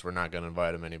comes, we're not going to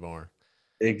invite him anymore.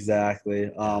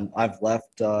 Exactly. I've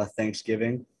left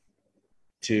Thanksgiving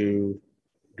to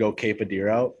go cape a deer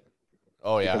out.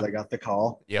 Oh, yeah. Because I got the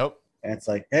call. Yep. And it's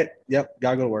like, hey, yep,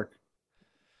 got to go to work.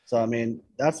 So, I mean,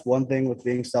 that's one thing with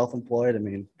being self-employed. I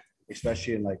mean,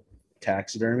 especially in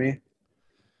taxidermy.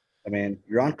 I mean,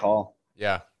 you're on call.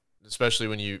 Yeah. Especially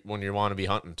when you want to be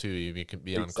hunting too, you can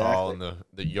be on call in the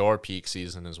your peak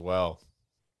season as well.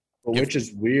 But which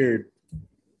is weird.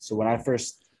 So when I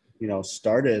first,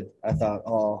 started, I thought,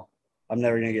 oh, I'm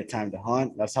never gonna get time to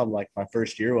hunt. That's how my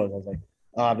first year was. I was like,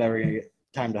 oh, I'm never gonna get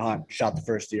time to hunt. Shot the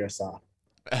first deer I saw.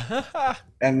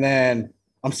 And then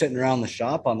I'm sitting around the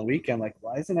shop on the weekend, like,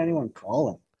 why isn't anyone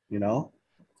calling?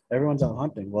 Everyone's out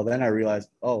hunting. Well, then I realized,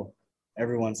 oh,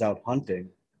 everyone's out hunting.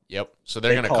 Yep. So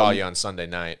they're going to call you on Sunday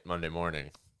night, Monday morning.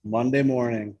 Monday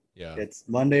morning. Yeah. It's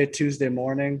Monday, Tuesday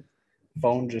morning.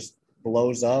 Phone just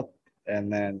blows up. And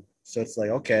then, so it's like,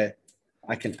 okay,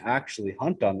 I can actually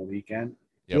hunt on the weekend.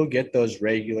 Yep. You'll get those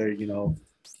regular,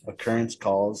 occurrence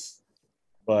calls.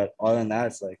 But other than that,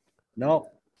 it's like, no,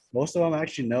 most of them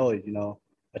actually know,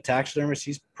 a taxidermist,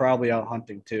 he's probably out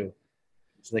hunting too.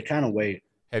 So they kind of wait.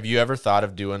 Have you ever thought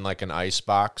of doing an ice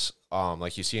box?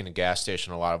 Like you see in a gas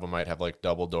station, a lot of them might have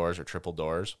double doors or triple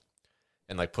doors,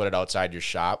 and put it outside your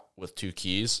shop with 2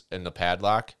 keys and the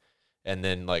padlock, and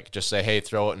then just say, hey,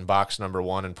 throw it in box number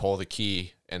 1 and pull the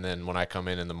key, and then when I come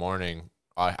in the morning,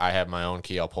 I have my own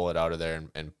key. I'll pull it out of there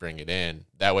and bring it in.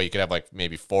 That way you could have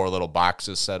maybe 4 little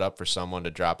boxes set up for someone to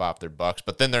drop off their bucks,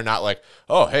 but then they're not like,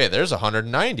 oh, hey, there's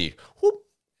 190. Whoop.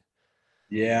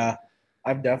 Yeah.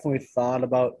 I've definitely thought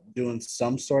about doing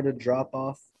some sort of drop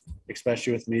off,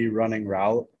 especially with me running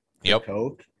route. Yep.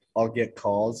 Coke. I'll get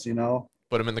calls,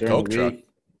 Put them in the Coke truck.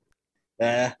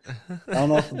 I don't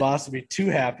know if the boss would be too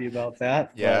happy about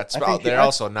that. Yeah, they're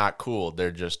also not cooled.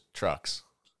 They're just trucks.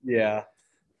 Yeah.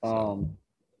 So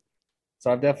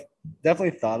I've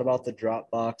definitely thought about the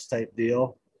drop box type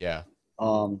deal. Yeah.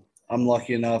 I'm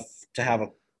lucky enough to have a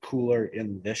cooler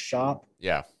in this shop.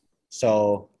 Yeah.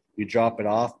 So, you drop it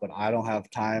off, but I don't have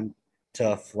time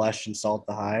to flesh and salt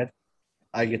the hide.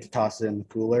 I get to toss it in the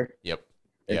cooler. Yep.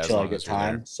 Yeah, until I get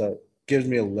time. So it gives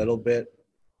me a little bit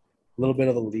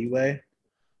of a leeway.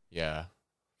 Yeah.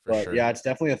 But sure. Yeah, it's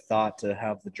definitely a thought to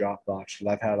have the drop box,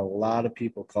 because I've had a lot of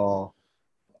people call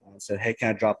and said, "Hey, can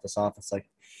I drop this off?" It's like,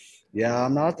 yeah,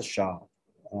 I'm not at the shop.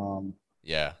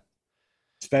 Yeah.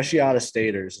 Especially out of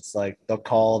staters, it's like they'll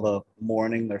call the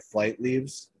morning their flight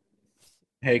leaves.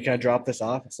 "Hey, can I drop this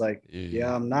off?" It's like,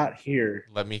 yeah, I'm not here.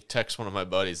 Let me text one of my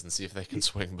buddies and see if they can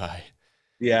swing by.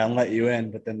 Yeah, and let you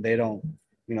in, but then they don't,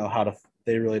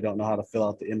 they really don't know how to fill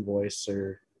out the invoice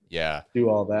or do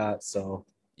all that. So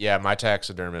yeah, my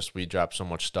taxidermist, we drop so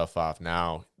much stuff off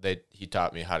now. He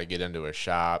taught me how to get into a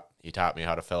shop. He taught me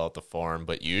how to fill out the form,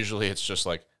 but usually it's just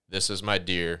like, "This is my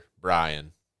deer,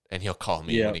 Brian," and he'll call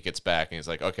me when he gets back, and he's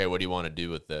like, "Okay, what do you want to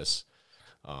do with this?"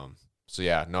 So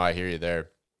yeah, no, I hear you there.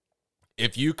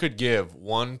 If you could give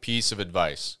one piece of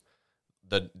advice,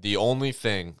 the only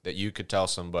thing that you could tell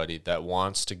somebody that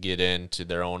wants to get into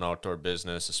their own outdoor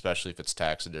business, especially if it's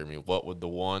taxidermy, what would the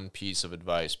one piece of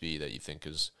advice be that you think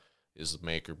is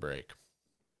make or break?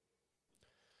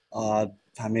 I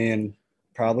mean,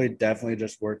 probably definitely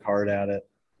just work hard at it.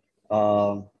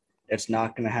 It's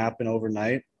not going to happen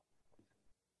overnight.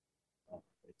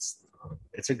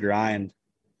 It's a grind.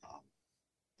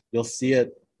 You'll see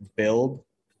it build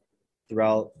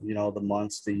throughout, the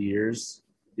months, the years.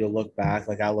 You'll look back.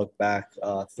 Like I look back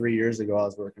 3 years ago, I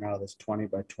was working out of this 20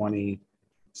 by 20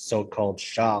 so-called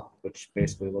shop, which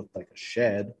basically looked like a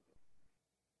shed.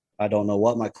 I don't know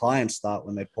what my clients thought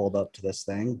when they pulled up to this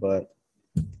thing, but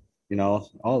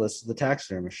oh, this is the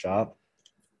taxidermy shop.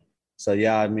 So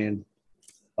yeah, I mean,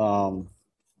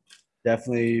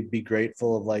 definitely be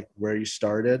grateful of like where you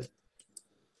started,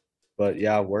 but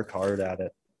yeah, work hard at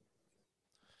it.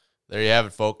 There you have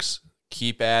it, folks.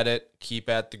 Keep at it. Keep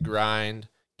at the grind.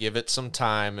 Give it some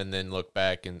time, and then look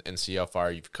back and see how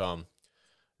far you've come.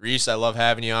 Reece, I love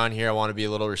having you on here. I want to be a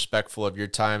little respectful of your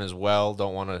time as well.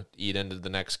 Don't want to eat into the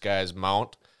next guy's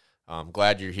mount. I'm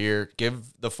glad you're here. Give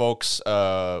the folks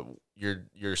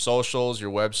your socials,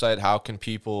 your website. How can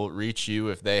people reach you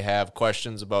if they have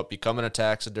questions about becoming a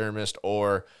taxidermist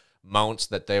or mounts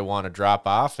that they want to drop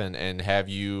off and have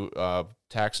you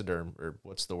taxiderm, or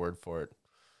what's the word for it?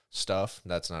 Stuff.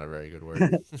 That's not a very good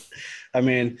word. I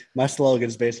mean, my slogan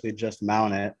is basically just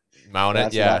mount it. Mount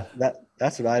it, yeah.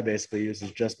 That's what I basically use,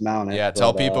 is just mount it. Yeah,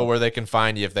 tell people where they can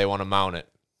find you if they want to mount it.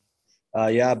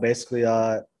 Yeah, basically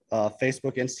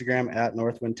Facebook, Instagram at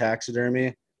Northwind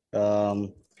Taxidermy.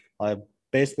 I'm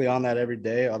basically on that every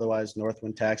day. Otherwise,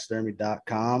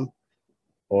 northwindtaxidermy.com.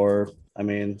 Or, I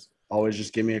mean, always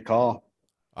just give me a call.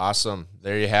 Awesome.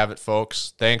 There you have it,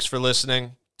 folks. Thanks for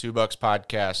listening. $2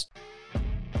 Podcast.